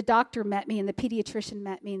the doctor met me, and the pediatrician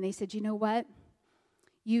met me, and they said, you know what?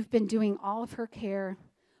 You've been doing all of her care.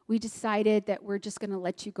 We decided that we're just going to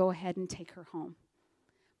let you go ahead and take her home.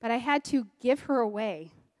 But I had to give her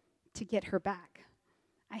away to get her back.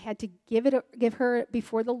 I had to give her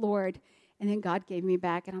before the Lord, and then God gave me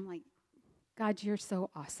back. And I'm like, God, you're so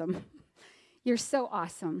awesome. You're so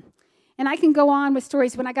awesome. And I can go on with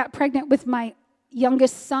stories. When I got pregnant with my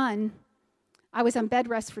youngest son, I was on bed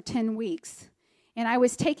rest for 10 weeks. And I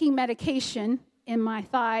was taking medication in my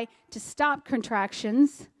thigh to stop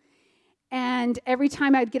contractions. And every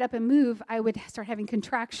time I'd get up and move, I would start having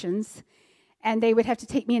contractions. And they would have to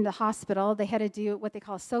take me into the hospital. They had to do what they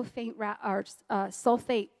call sulfate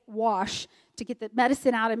wash to get the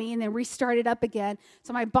medicine out of me and then restart it up again.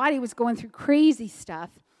 So my body was going through crazy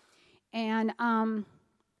stuff. And I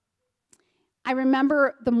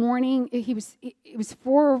remember the morning, it was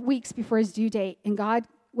 4 weeks before his due date, and God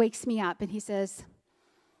wakes me up, and he says,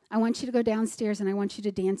 I want you to go downstairs, and I want you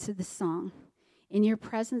to dance to this song. In your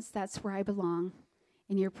presence, that's where I belong.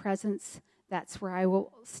 In your presence, that's where I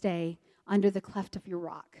will stay, under the cleft of your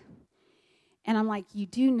rock. And I'm like, you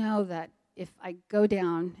do know that if I go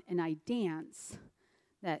down and I dance,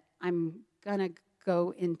 that I'm going to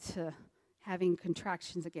go into having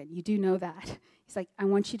contractions again. You do know that. He's like, I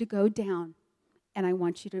want you to go down, and I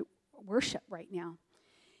want you to worship right now.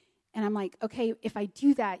 And I'm like, okay, if I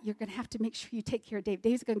do that, you're going to have to make sure you take care of Dave.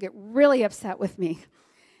 Dave's going to get really upset with me.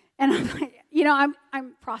 And I'm like,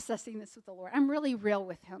 I'm processing this with the Lord. I'm really real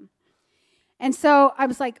with him. And so I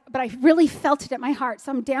was like, but I really felt it at my heart.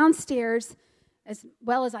 So I'm downstairs as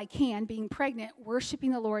well as I can, being pregnant,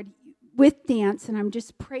 worshiping the Lord with dance, and I'm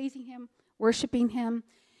just praising him, worshiping him.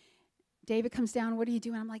 David comes down, what are you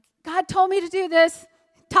doing? I'm like, God told me to do this.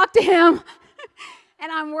 Talk to him.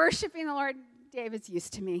 And I'm worshiping the Lord. David's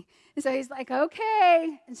used to me. And so he's like,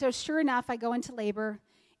 okay. And so sure enough, I go into labor,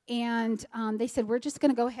 and they said, we're just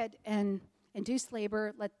going to go ahead and induce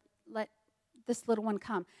labor, let this little one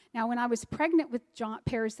come. Now, when I was pregnant with John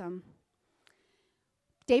Pearson,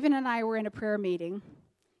 David and I were in a prayer meeting.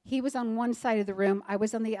 He was on one side of the room. I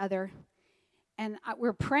was on the other. And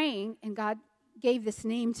we're praying, and God gave this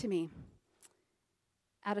name to me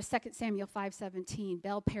out of 2 Samuel 5:17,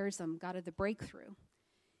 Bel Perzim, God of the breakthrough.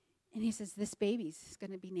 And he says, this baby's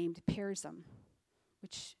going to be named Perzim,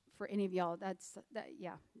 which for any of y'all,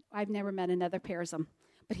 I've never met another Perzim,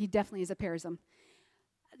 but he definitely is a Perzim.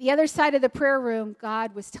 The other side of the prayer room,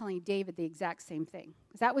 God was telling David the exact same thing.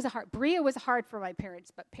 Because that was Bria was hard for my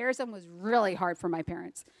parents, but Perzim was really hard for my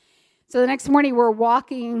parents. So the next morning we're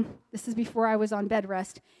walking, this is before I was on bed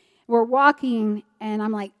rest, we're walking, and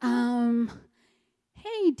I'm like,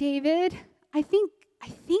 hey, David, I think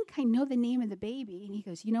I know the name of the baby. And he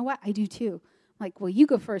goes, you know what? I do too. I'm like, well, you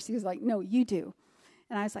go first. He was like, no, you do.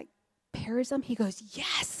 And I was like, Perzim? He goes,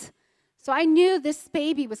 yes. So I knew this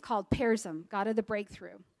baby was called Perzim, God of the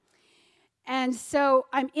breakthrough. And so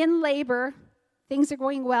I'm in labor. Things are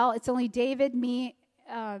going well. It's only David, me,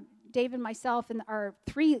 myself, and our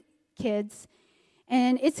 3 kids.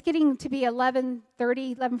 And it's getting to be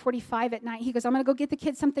 11:30, 11:45 at night. He goes, I'm going to go get the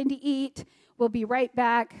kids something to eat. We'll be right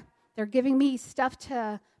back. They're giving me stuff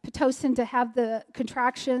to Pitocin to have the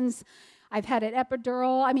contractions. I've had an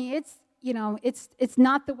epidural. I mean, it's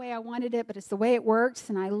not the way I wanted it, but it's the way it works.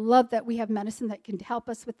 And I love that we have medicine that can help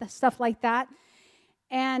us with stuff like that.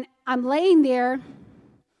 And I'm laying there,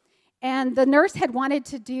 and the nurse had wanted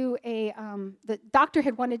to do the doctor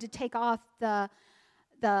had wanted to take off the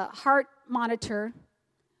heart monitor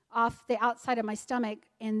off the outside of my stomach,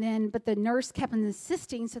 but the nurse kept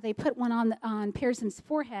insisting, so they put one on Pearson's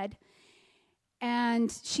forehead,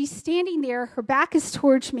 and she's standing there, her back is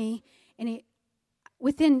towards me, and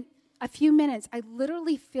within a few minutes, I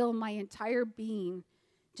literally feel my entire being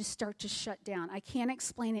just start to shut down. I can't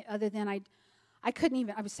explain it other than I couldn't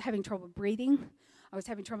even, I was having trouble breathing, I was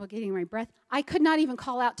having trouble getting my breath. I could not even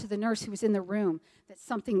call out to the nurse who was in the room that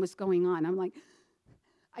something was going on. I'm like,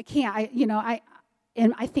 I can't,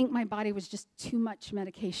 and I think my body was just too much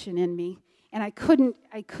medication in me, and I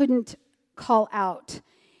couldn't call out.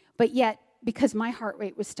 But yet, because my heart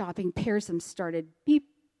rate was stopping, Perzim started beep,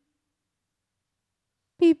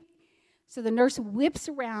 beep. So the nurse whips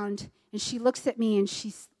around, and she looks at me, and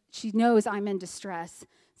she knows I'm in distress.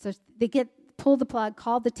 So they pull the plug,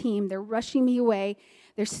 call the team. They're rushing me away.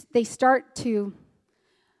 They start to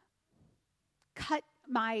cut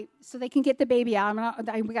so they can get the baby out.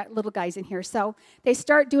 We got little guys in here. So they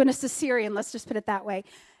start doing a cesarean, let's just put it that way.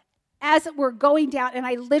 As we're going down, and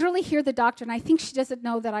I literally hear the doctor, and I think she doesn't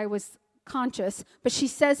know that I was conscious, but she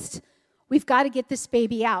says, we've got to get this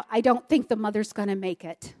baby out. I don't think the mother's going to make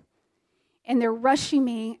it. And they're rushing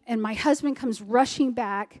me, and my husband comes rushing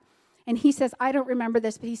back, and he says, I don't remember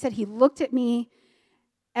this, but he said he looked at me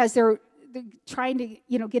as they're trying to,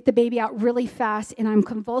 get the baby out really fast, and I'm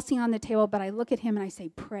convulsing on the table, but I look at him and I say,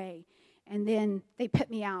 pray. and then they put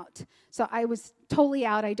me out. So I was totally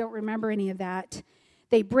out. I don't remember any of that.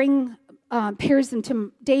 They pairs him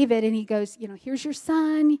to David, and he goes, here's your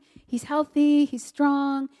son. He's healthy. He's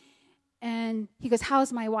strong. And he goes,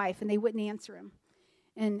 how's my wife? And they wouldn't answer him.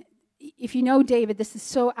 And if you know David, this is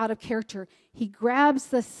so out of character. He grabs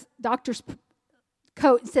this doctor's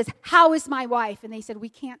coat and says, how is my wife? And they said, we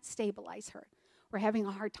can't stabilize her. We're having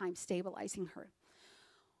a hard time stabilizing her.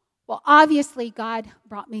 Well, obviously, God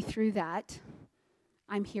brought me through that.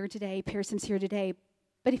 I'm here today. Pearson's here today.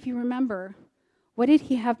 But if you remember, what did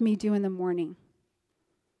he have me do in the morning?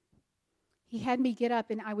 He had me get up,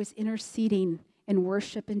 and I was interceding in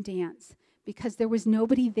worship and dance because there was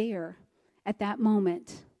nobody there at that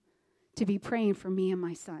moment to be praying for me and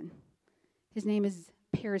my son. His name is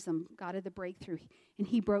Pearson, God of the breakthrough, and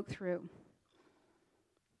he broke through.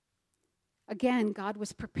 Again, God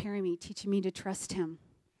was preparing me, teaching me to trust him.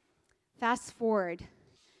 Fast forward,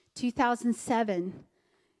 2007,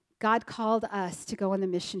 God called us to go on the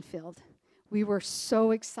mission field. We were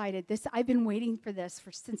so excited. I've been waiting for this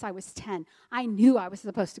since I was 10. I knew I was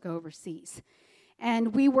supposed to go overseas.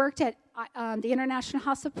 And we worked at the International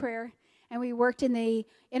House of Prayer, and we worked in the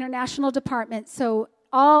international department. So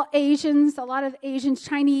all Asians, a lot of Asians,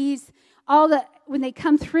 Chinese, when they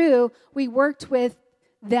come through, we worked with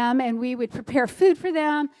them, and we would prepare food for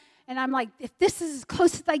them. And I'm like, if this is as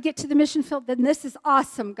close as I get to the mission field, then this is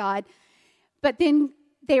awesome, God. But then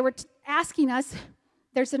they were asking us,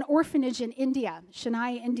 there's an orphanage in India,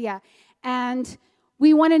 Chennai, India, and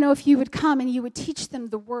we want to know if you would come and you would teach them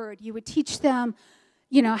the word. You would teach them,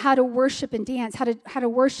 how to worship and dance, how to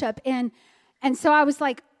worship. And so I was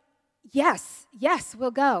like, yes,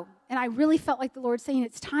 we'll go. And I really felt like the Lord saying,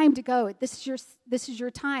 it's time to go. This is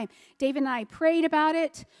your time. David and I prayed about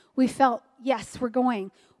it. We felt, yes, we're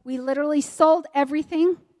going. We literally sold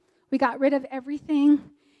everything. We got rid of everything.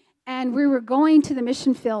 And we were going to the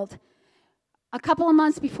mission field. A couple of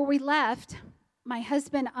months before we left, my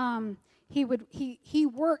husband, he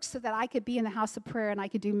worked so that I could be in the house of prayer and I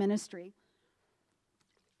could do ministry.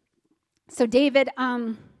 So David,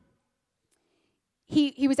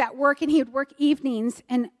 he was at work, and he would work evenings,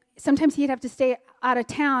 and sometimes he'd have to stay out of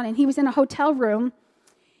town, and he was in a hotel room,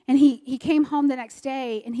 and he came home the next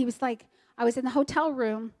day, and he was like, I was in the hotel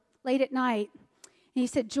room late at night, and he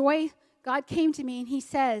said, Joy, God came to me, and he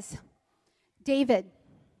says, David,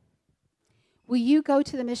 will you go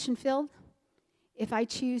to the mission field if I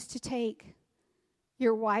choose to take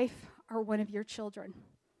your wife or one of your children?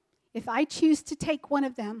 If I choose to take one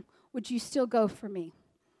of them, would you still go for me?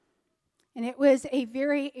 And it was a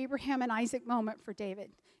very Abraham and Isaac moment for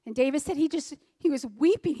David. And David said he was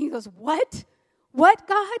weeping. He goes, what? What,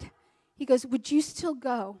 God? He goes, would you still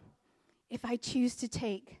go if I choose to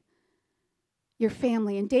take your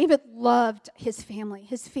family? And David loved his family.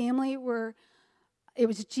 His family it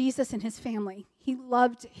was Jesus and his family. He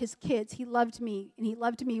loved his kids. He loved me, and he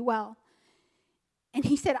loved me well. And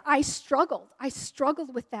he said, I struggled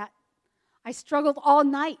with that. I struggled all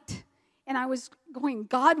night. And I was going,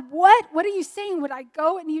 God, what? What are you saying? Would I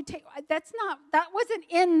go and you take? That wasn't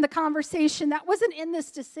in the conversation. That wasn't in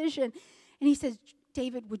this decision. And he says,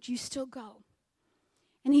 David, would you still go?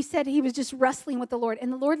 And he said he was just wrestling with the Lord.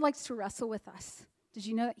 And the Lord likes to wrestle with us. Did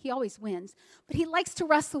you know that? He always wins. But he likes to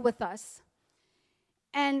wrestle with us.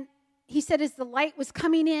 And he said as the light was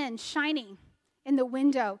coming in, shining in the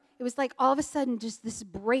window, it was like all of a sudden just this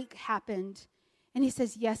break happened. And he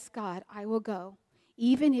says, yes, God, I will go,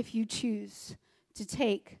 even if you choose to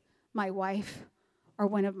take my wife or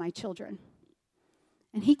one of my children.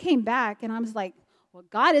 And he came back, and I was like, well,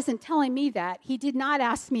 God isn't telling me that. He did not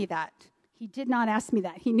ask me that. He did not ask me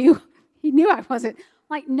that. He knew I wasn't. I'm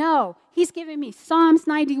like, no, he's giving me Psalms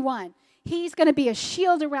 91. He's going to be a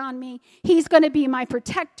shield around me. He's going to be my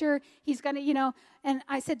protector. He's going to, and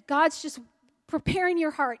I said, God's just preparing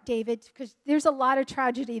your heart, David, because there's a lot of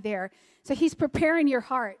tragedy there. So he's preparing your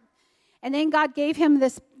heart. And then God gave him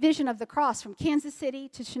this vision of the cross from Kansas City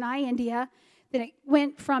to Chennai, India. Then it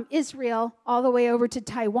went from Israel all the way over to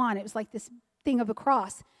Taiwan. It was like this thing of a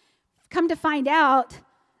cross. Come to find out,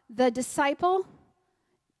 the disciple,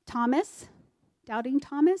 Thomas, doubting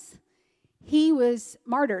Thomas, he was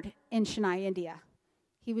martyred in Chennai, India.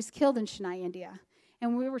 He was killed in Chennai, India.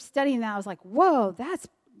 And when we were studying that, I was like, whoa,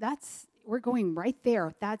 we're going right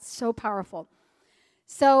there. That's so powerful.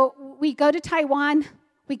 So we go to Taiwan,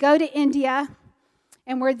 we go to India,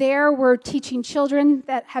 and we're teaching children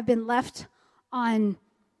that have been left on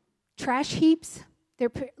trash heaps.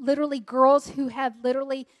 They're literally girls who have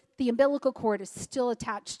literally the umbilical cord is still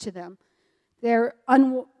attached to them. They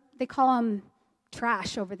call them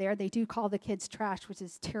trash over there. They do call the kids trash, which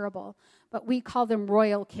is terrible. But we call them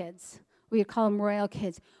royal kids. We would call them Royal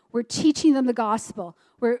Kids. We're teaching them the gospel.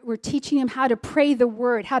 We're teaching them how to pray the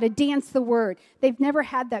word, how to dance the word. They've never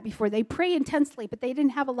had that before. They pray intensely, but they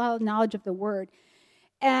didn't have a lot of knowledge of the word.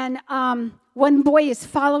 And one boy is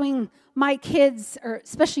following my kids, or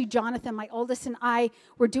especially Jonathan, my oldest, and I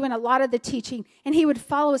were doing a lot of the teaching, and he would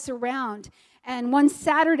follow us around. And one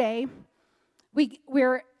Saturday,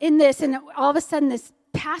 we're in this, and all of a sudden this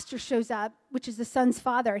pastor shows up, which is the son's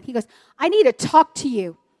father, and he goes, I need to talk to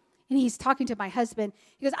you. And he's talking to my husband.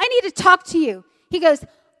 He goes, I need to talk to you. He goes,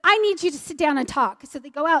 I need you to sit down and talk. So they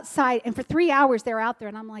go outside, and for 3 hours they're out there,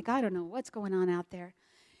 and I'm like, I don't know what's going on out there.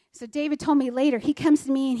 So David told me later, he comes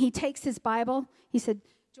to me and he takes his Bible. He said,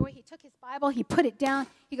 Joy, he took his Bible, he put it down.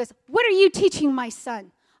 He goes, what are you teaching my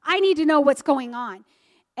son? I need to know what's going on.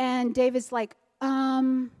 And David's like,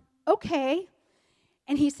 okay.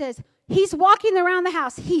 And he says, he's walking around the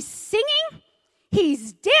house. He's singing,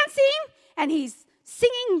 he's dancing, and he's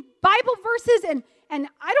singing Bible verses. And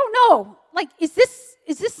I don't know, like, is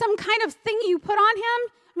this some kind of thing you put on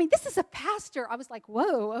him? I mean, this is a pastor. I was like,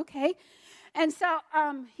 whoa, okay. And so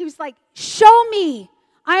he was like, show me.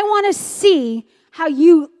 I want to see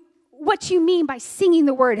what you mean by singing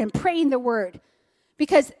the word and praying the word.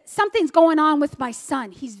 Because something's going on with my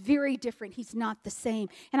son. He's very different. He's not the same.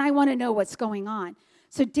 And I want to know what's going on.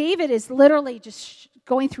 So David is literally just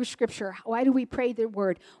going through Scripture. Why do we pray the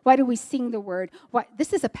word? Why do we sing the word?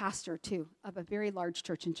 This is a pastor, too, of a very large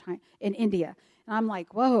church in India. And I'm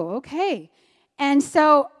like, whoa, okay. And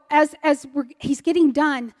so as he's getting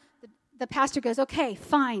done, the pastor goes, okay,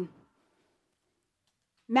 fine.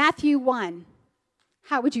 Matthew 1.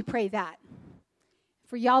 How would you pray that?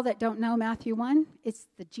 For y'all that don't know Matthew 1, it's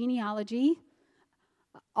the genealogy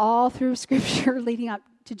all through Scripture leading up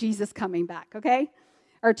to Jesus coming back, okay?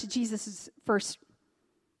 Or to Jesus' first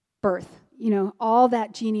birth. All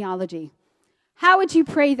that genealogy. How would you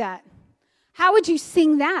pray that? How would you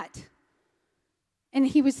sing that? And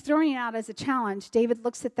he was throwing it out as a challenge. David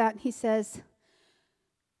looks at that and he says,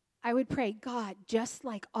 I would pray, God, just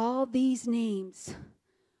like all these names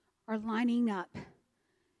are lining up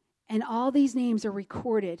and all these names are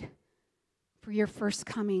recorded for your first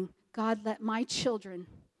coming, God, let my children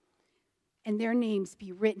and their names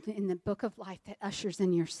be written in the book of life that ushers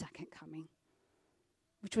in your second coming,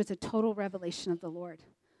 which was a total revelation of the Lord,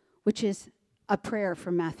 which is a prayer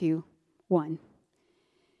from Matthew 1.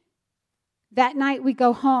 That night we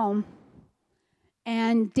go home.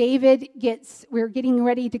 And we're getting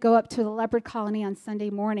ready to go up to the leopard colony on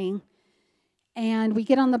Sunday morning. And we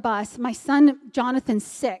get on the bus. My son, Jonathan's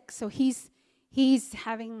sick, so he's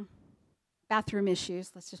having bathroom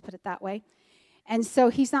issues, let's just put it that way. And so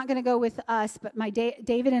he's not going to go with us, but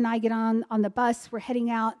David and I get on the bus. We're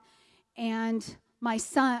heading out, and my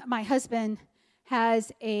husband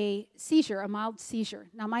has a seizure, a mild seizure.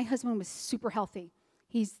 Now, my husband was super healthy.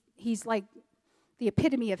 He's like the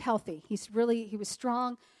epitome of healthy. He was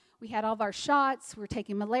strong. We had all of our shots. We're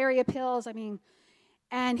taking malaria pills.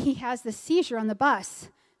 And he has this seizure on the bus.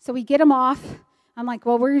 So we get him off. I'm like,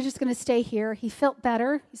 well, we're just going to stay here. He felt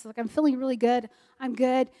better. He's like, I'm feeling really good. I'm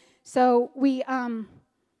good. So we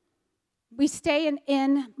stay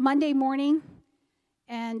in Monday morning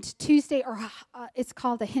and Tuesday, it's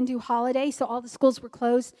called a Hindu holiday. So all the schools were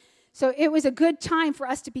closed. So it was a good time for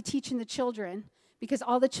us to be teaching the children, because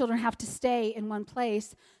all the children have to stay in one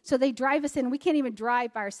place. So they drive us in. We can't even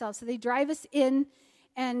drive by ourselves. So they drive us in,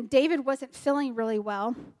 and David wasn't feeling really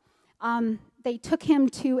well. They took him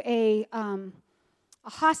to a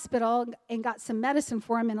hospital and got some medicine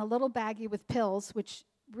for him in a little baggie with pills, which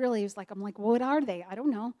really was like, I'm like, what are they? I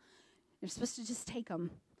don't know. You're supposed to just take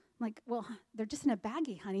them. I'm like, well, they're just in a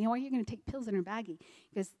baggie, honey. Why are you going to take pills in a baggie?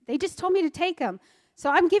 Because they just told me to take them.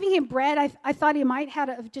 So I'm giving him bread. I thought he might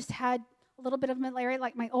have just had a little bit of malaria,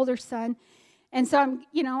 like my older son. And so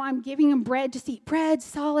I'm giving him bread, just eat bread,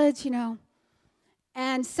 solids,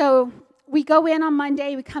 And so we go in on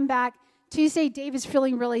Monday, we come back. Tuesday, David's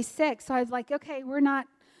feeling really sick. So I was like, okay,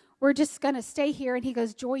 we're just going to stay here. And he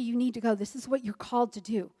goes, Joy, you need to go. This is what you're called to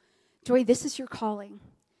do. Joy, this is your calling.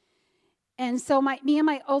 And so me and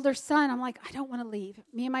my older son, I'm like, I don't want to leave.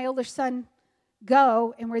 Me and my older son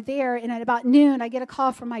go, and we're there. And at about noon, I get a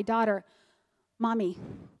call from my daughter. Mommy,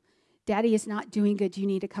 Daddy is not doing good. You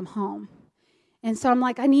need to come home. And so I'm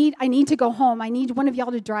like, I need to go home. I need one of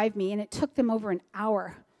y'all to drive me. And it took them over an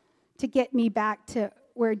hour to get me back to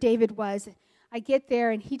where David was. I get there,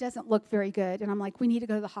 and he doesn't look very good. And I'm like, we need to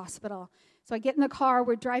go to the hospital. So I get in the car.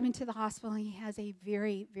 We're driving to the hospital, and he has a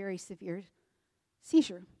very, very severe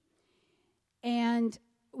seizure. And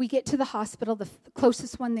we get to the hospital, the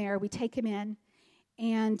closest one there. We take him in,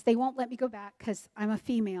 and they won't let me go back because I'm a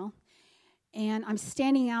female. And I'm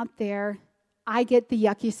standing out there. I get the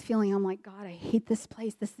yuckiest feeling. I'm like, God, I hate this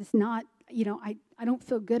place. This is not, I don't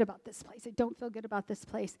feel good about this place. I don't feel good about this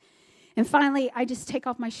place. And finally, I just take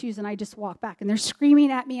off my shoes and I just walk back. And they're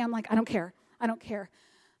screaming at me. I'm like, I don't care. I don't care.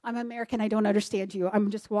 I'm American. I don't understand you.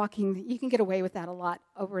 I'm just walking. You can get away with that a lot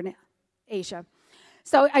over in Asia.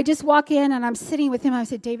 So I just walk in and I'm sitting with him. I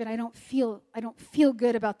said, David, I don't feel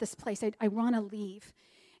good about this place. I want to leave.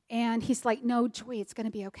 And he's like, no, Joy, it's going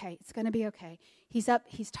to be okay. It's going to be okay. He's up.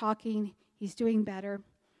 He's talking. He's doing better.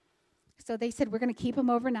 So they said, we're going to keep him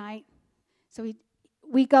overnight. So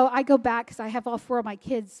I go back because I have all 4 of my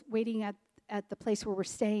kids waiting at the place where we're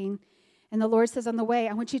staying. And the Lord says on the way,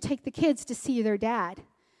 I want you to take the kids to see their dad.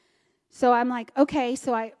 So I'm like, okay.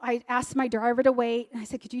 So I asked my driver to wait. And I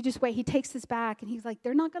said, could you just wait? He takes us back. And he's like,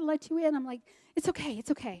 they're not going to let you in. I'm like, it's okay.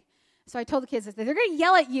 It's okay. So I told the kids, I said, they're going to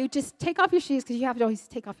yell at you. Just take off your shoes because you have to always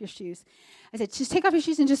take off your shoes. I said, just take off your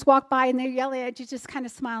shoes and just walk by. And they're yelling at you. Just kind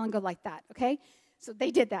of smile and go like that, okay? So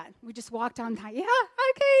they did that. We just walked on time. Yeah,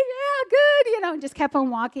 okay, yeah, good, and just kept on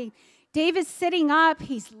walking. David's sitting up.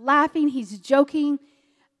 He's laughing. He's joking.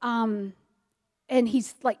 And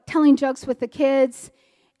he's, like, telling jokes with the kids.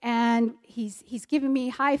 And he's giving me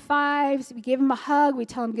high fives. We give him a hug. We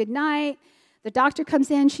tell him good night. The doctor comes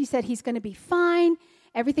in. She said he's going to be fine.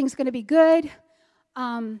 Everything's going to be good.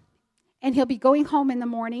 And he'll be going home in the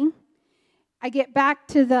morning. I get back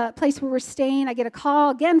to the place where we're staying. I get a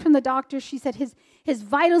call again from the doctor. She said his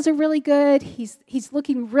vitals are really good. He's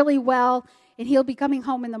looking really well, and he'll be coming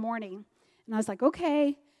home in the morning. And I was like,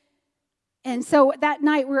 okay. And so that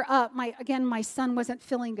night we're up. My son wasn't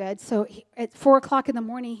feeling good. So at 4 o'clock in the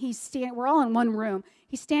morning, we're all in one room.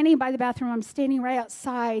 He's standing by the bathroom. I'm standing right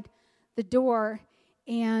outside the door,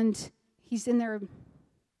 and he's in there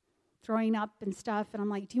throwing up and stuff. And I'm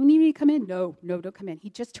like, do you need me to come in? No, don't come in. He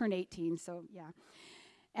just turned 18, so yeah.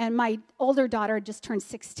 And my older daughter just turned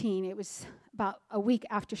 16. It was about a week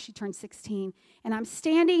after she turned 16. And I'm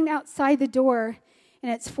standing outside the door,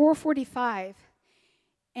 and it's 4:45.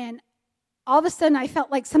 And all of a sudden, I felt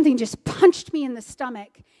like something just punched me in the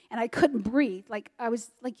stomach, and I couldn't breathe. Like I was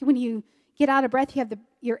like when you get out of breath, you have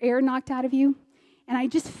your air knocked out of you. And I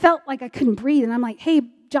just felt like I couldn't breathe. And I'm like, hey,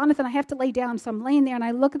 Jonathan, I have to lay down. So I'm laying there, and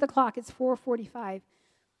I look at the clock. It's 4:45.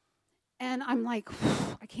 And I'm like,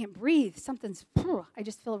 I can't breathe. I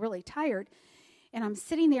just feel really tired. And I'm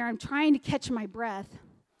sitting there. I'm trying to catch my breath.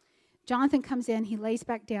 Jonathan comes in. He lays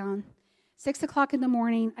back down. 6 o'clock in the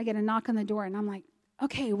morning, I get a knock on the door. And I'm like,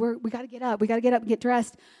 okay, we got to get up. We got to get up and get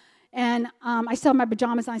dressed. And I still have my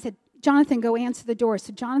pajamas on. I said, Jonathan, go answer the door.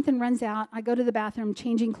 So Jonathan runs out. I go to the bathroom,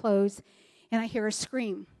 changing clothes, and I hear a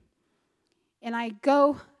scream. And I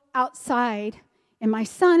go outside, and my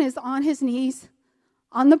son is on his knees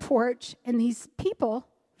on the porch, and these people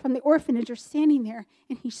from the orphanage are standing there,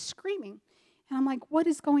 and he's screaming. And I'm like, what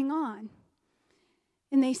is going on?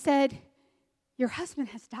 And they said, your husband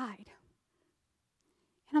has died.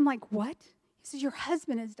 And I'm like, what? He says, your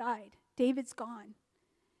husband has died. David's gone.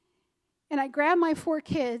 And I grabbed my 4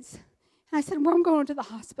 kids, and I said, well, I'm going to the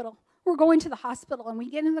hospital. We're going to the hospital. And we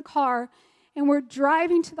get in the car, and we're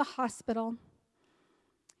driving to the hospital.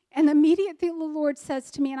 And immediately the Lord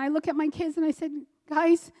says to me, and I look at my kids, and I said,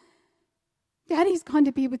 guys, Daddy's gone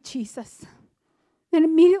to be with Jesus. And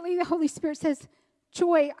immediately the Holy Spirit says,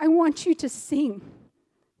 Joy, I want you to sing.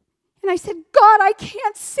 And I said, God, I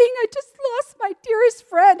can't sing. I just lost my dearest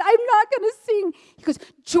friend. I'm not going to sing. He goes,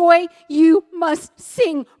 Joy, you must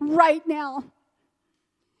sing right now.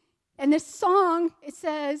 And this song, it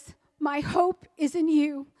says, my hope is in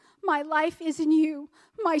you. My life is in you.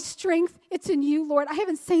 My strength, it's in you, Lord. I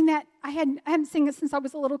haven't sang that. I hadn't sung it since I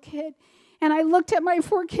was a little kid. And I looked at my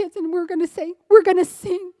 4 kids, and we're going to say, we're going to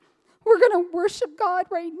sing. We're going to worship God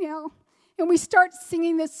right now. And we start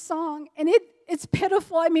singing this song, and it's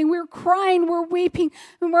pitiful. I mean, we're crying, we're weeping,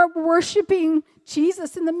 and we're worshiping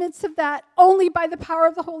Jesus in the midst of that, only by the power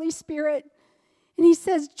of the Holy Spirit. And he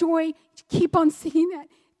says, Joy, keep on singing that.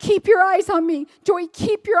 Keep your eyes on me. Joy,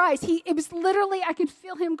 keep your eyes. It was literally, I could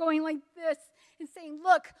feel him going like this and saying,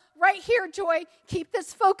 look, right here, Joy, keep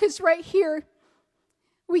this focus right here.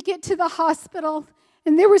 We get to the hospital,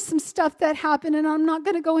 and there was some stuff that happened, and I'm not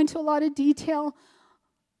going to go into a lot of detail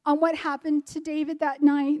on what happened to David that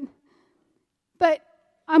night. But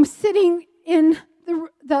I'm sitting in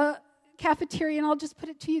the cafeteria, and I'll just put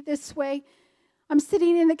it to you this way. I'm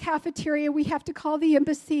sitting in the cafeteria. We have to call the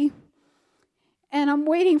embassy. And I'm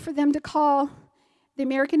waiting for them to call the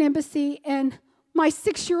American embassy. And my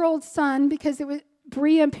 6-year-old son, because it was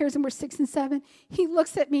Bria and Pearson were 6 and 7, he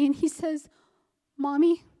looks at me and he says,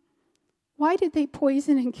 Mommy, why did they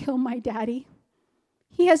poison and kill my daddy?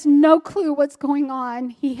 He has no clue what's going on.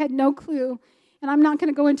 He had no clue. And I'm not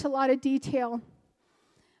going to go into a lot of detail.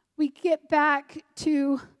 We get back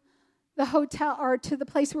to the hotel or to the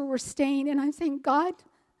place where we're staying, and I'm saying, God,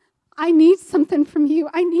 I need something from you.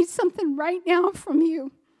 I need something right now from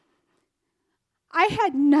you. I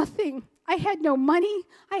had nothing. I had no money.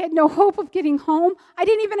 I had no hope of getting home. I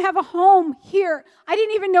didn't even have a home here. I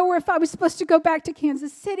didn't even know if I was supposed to go back to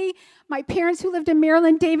Kansas City. My parents who lived in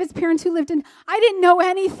Maryland, David's parents who lived in, I didn't know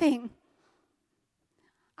anything.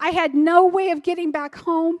 I had no way of getting back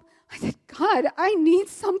home. I said, God, I need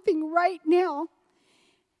something right now.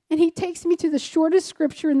 And he takes me to the shortest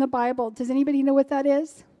scripture in the Bible. Does anybody know what that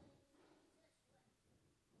is?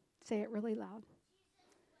 Say it really loud.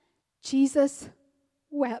 Jesus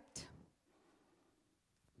wept.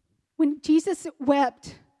 When Jesus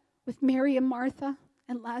wept with Mary and Martha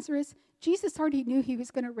and Lazarus, Jesus already knew he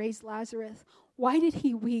was going to raise Lazarus. Why did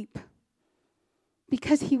he weep?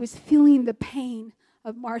 Because he was feeling the pain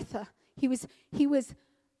of Martha. He was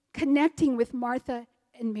connecting with Martha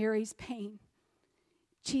and Mary's pain.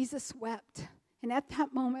 Jesus wept. And at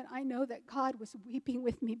that moment, I know that God was weeping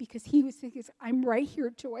with me because he was thinking, I'm right here,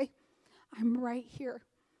 Joy. I'm right here.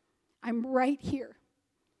 I'm right here.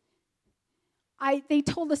 They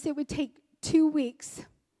told us it would take 2 weeks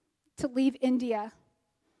to leave India.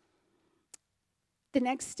 The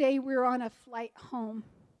next day, we were on a flight home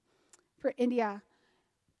for India.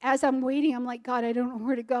 As I'm waiting, I'm like, God, I don't know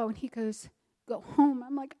where to go. And he goes, go home.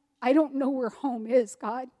 I'm like, I don't know where home is,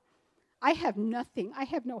 God. I have nothing. I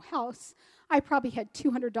have no house. I probably had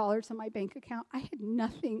 $200 in my bank account. I had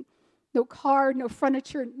nothing. No car, no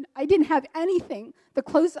furniture. I didn't have anything. The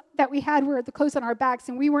clothes that we had were the clothes on our backs,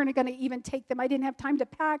 and we weren't going to even take them. I didn't have time to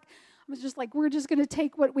pack. I was just like, we're just going to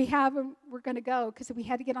take what we have, and we're going to go, because we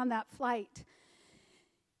had to get on that flight.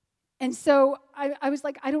 And so I was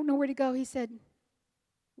like, I don't know where to go. He said,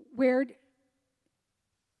 where do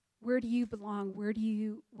you belong?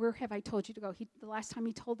 Where have I told you to go? The last time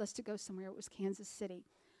he told us to go somewhere, it was Kansas City.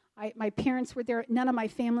 My parents were there. None of my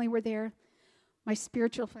family were there. My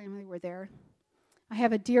spiritual family were there. I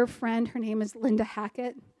have a dear friend. Her name is Linda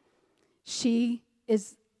Hackett. She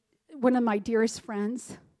is one of my dearest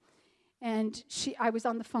friends. And I was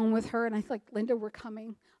on the phone with her, and I was like, Linda, we're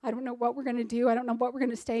coming. I don't know what we're going to do. I don't know what we're going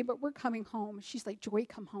to stay, but we're coming home. She's like, Joy,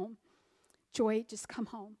 come home. Joy, just come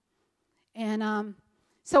home. And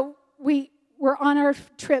so we were on our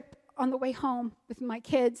trip on the way home with my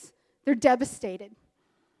kids. They're devastated.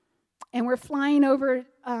 And we're flying over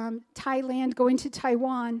Thailand, going to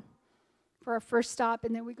Taiwan for our first stop,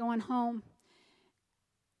 and then we go on home.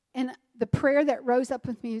 And the prayer that rose up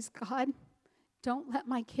with me is, God, don't let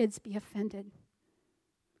my kids be offended.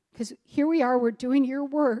 Because here we are, we're doing your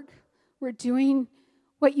work. We're doing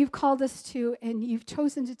what you've called us to, and you've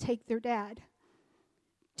chosen to take their dad.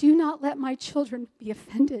 Do not let my children be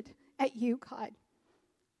offended at you, God.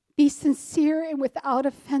 Be sincere and without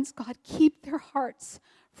offense, God. Keep their hearts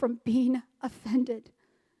from being offended.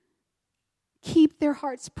 Keep their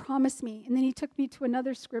hearts, promise me. And then he took me to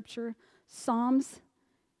another scripture, Psalms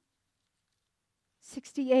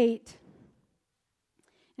 68.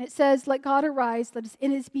 And it says, let God arise, let his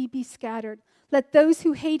enemies be scattered. Let those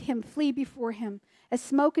who hate him flee before him. As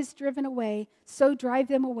smoke is driven away, so drive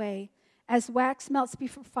them away. As wax melts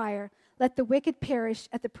before fire, let the wicked perish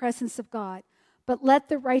at the presence of God. But let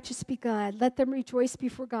the righteous be glad. Let them rejoice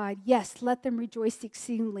before God. Yes, let them rejoice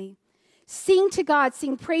exceedingly. Sing to God,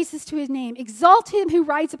 sing praises to his name. Exalt him who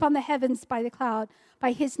rides upon the heavens by the cloud,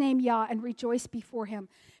 by his name Yah, and rejoice before him.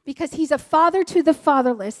 Because he's a father to the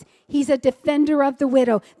fatherless. He's a defender of the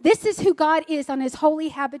widow. This is who God is on his holy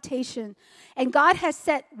habitation. And God has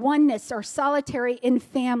set oneness or solitary in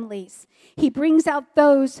families. He brings out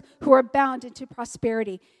those who are bound into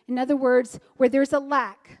prosperity. In other words, where there's a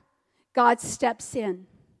lack, God steps in.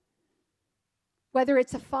 Whether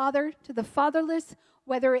it's a father to the fatherless,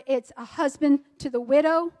 whether it's a husband to the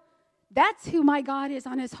widow, that's who my God is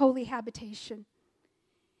on his holy habitation.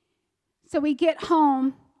 So we get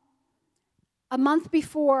home. A month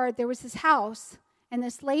before, there was this house, and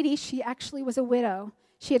this lady, she actually was a widow.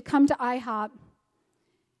 She had come to IHOP,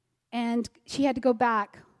 and she had to go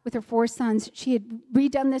back with her 4 sons. She had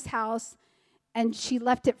redone this house, and she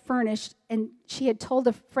left it furnished, and she had told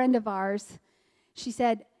a friend of ours, she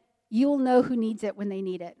said, you'll know who needs it when they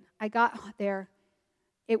need it. I got there.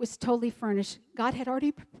 It was totally furnished. God had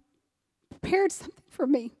already prepared something for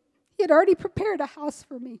me. He had already prepared a house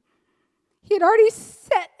for me. He had already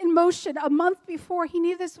set in motion a month before he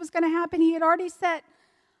knew this was going to happen. He had already set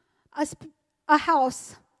a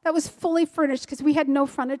house that was fully furnished because we had no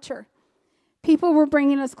furniture People were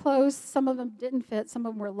bringing us clothes. Some of them didn't fit. Some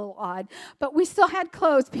of them were a little odd. But we still had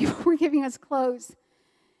clothes. People were giving us clothes.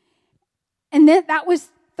 And then that was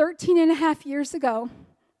 13 and a half years ago.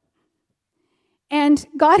 And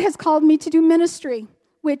God has called me to do ministry,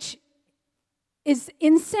 which is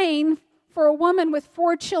insane for a woman with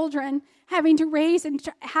 4 children, having to raise and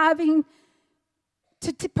having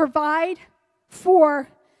to provide for.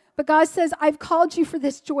 But God says, I've called you for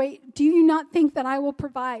this, Joy. Do you not think that I will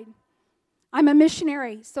provide? I'm a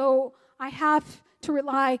missionary, so I have to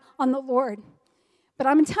rely on the Lord. But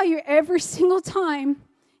I'm going to tell you, every single time,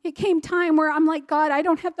 it came time where I'm like, God, I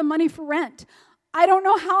don't have the money for rent. I don't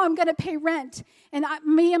know how I'm going to pay rent. And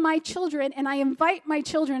me and my children, and I invite my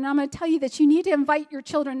children, and I'm going to tell you that you need to invite your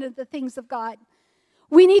children to the things of God.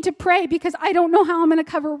 We need to pray because I don't know how I'm going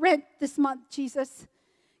to cover rent this month, Jesus.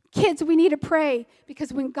 Kids, we need to pray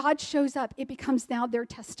because when God shows up, it becomes now their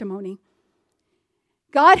testimony.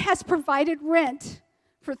 God has provided rent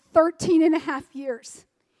for 13 and a half years.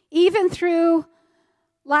 Even through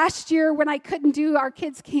last year when I couldn't do our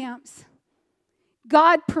kids' camps,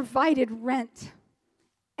 God provided rent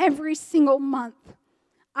every single month.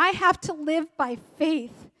 I have to live by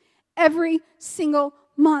faith every single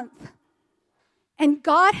month. And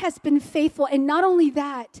God has been faithful. And not only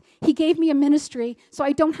that, he gave me a ministry so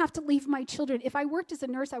I don't have to leave my children. If I worked as a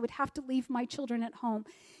nurse, I would have to leave my children at home.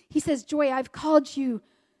 He says, Joy, I've called you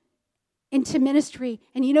into ministry.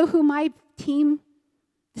 And you know who my team,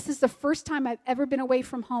 this is the first time I've ever been away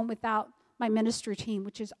from home without my ministry team,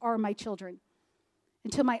 which are my children.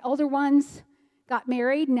 Until my older ones got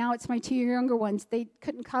married, now it's my 2 younger ones. They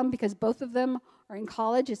couldn't come because both of them are in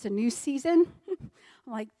college. It's a new season.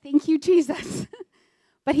 I'm like, thank you, Jesus.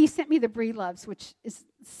 But he sent me the Breedloves, which is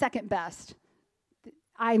second best.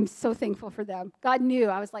 I'm so thankful for them. God knew.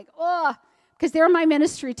 I was like, oh, because they're my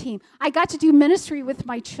ministry team. I got to do ministry with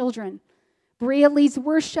my children. Bria leads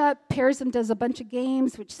worship. Pearsum does a bunch of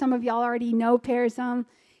games, which some of y'all already know Pearsum.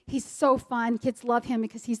 He's so fun. Kids love him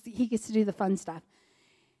because he gets to do the fun stuff.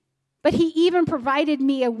 But he even provided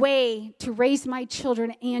me a way to raise my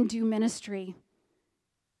children and do ministry.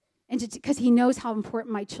 And because he knows how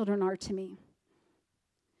important my children are to me.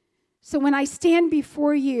 So when I stand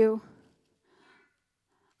before you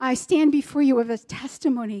with a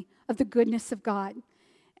testimony of the goodness of God.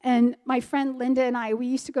 And my friend Linda and I, we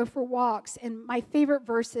used to go for walks. And my favorite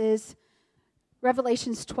verse is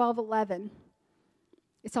Revelations 12:11.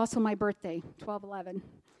 It's also my birthday, 12:11.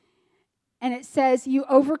 And it says, you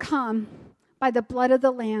overcome by the blood of the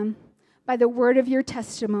Lamb, by the word of your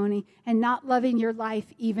testimony, and not loving your life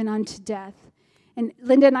even unto death. And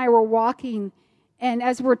Linda and I were walking, and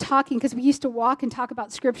as we're talking, because we used to walk and talk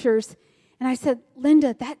about scriptures, and I said,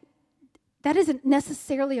 Linda, that isn't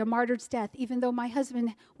necessarily a martyr's death, even though my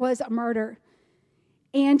husband was a martyr.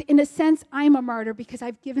 And in a sense, I'm a martyr because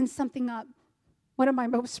I've given something up, one of my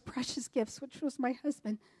most precious gifts, which was my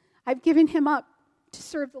husband. I've given him up to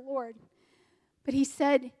serve the Lord. But he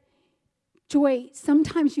said, Joy,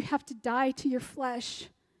 sometimes you have to die to your flesh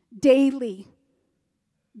daily.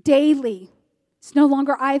 Daily. It's no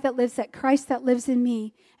longer I that lives, that Christ that lives in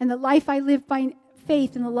me. And the life I live by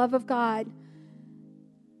faith in the love of God,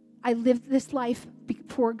 I live this life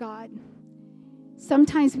before God.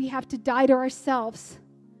 Sometimes we have to die to ourselves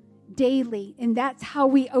daily, and that's how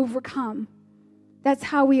we overcome. That's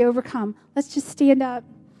how we overcome. Let's just stand up.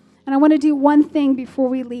 And I want to do one thing before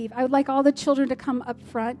we leave. I would like all the children to come up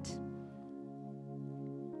front.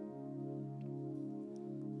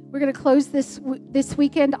 We're going to close this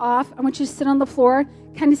weekend off. I want you to sit on the floor,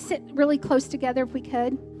 kind of sit really close together if we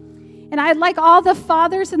could. And I'd like all the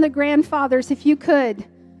fathers and the grandfathers, if you could.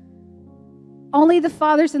 Only the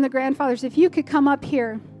fathers and the grandfathers, if you could come up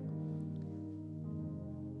here.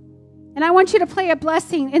 And I want you to play a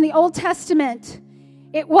blessing. In the Old Testament,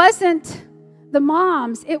 it wasn't the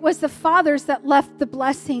moms, it was the fathers that left the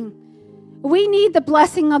blessing. We need the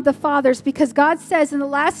blessing of the fathers because God says in the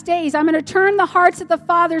last days, I'm going to turn the hearts of the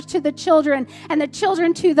fathers to the children and the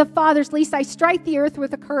children to the fathers, lest I strike the earth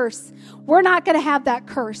with a curse. We're not going to have that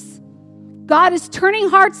curse. God is turning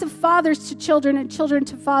hearts of fathers to children and children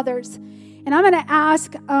to fathers. And I'm going to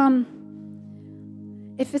ask,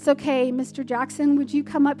 if it's okay, Mr. Jackson, would you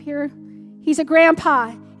come up here? He's a grandpa,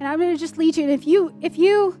 and I'm going to just lead you. And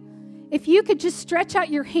if you could just stretch out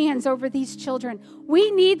your hands over these children. We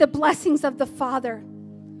need the blessings of the Father.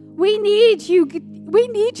 We need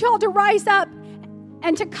y'all to rise up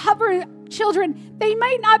and to cover children. They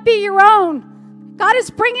might not be your own. God is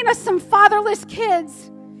bringing us some fatherless kids.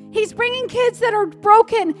 He's bringing kids that are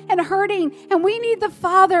broken and hurting, and we need the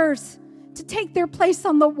fathers to take their place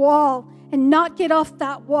on the wall and not get off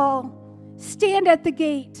that wall. Stand at the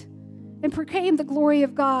gate. and proclaim the glory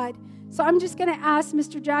of God. So I'm just going to ask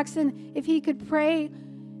Mr. Jackson if he could pray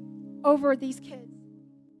over these kids.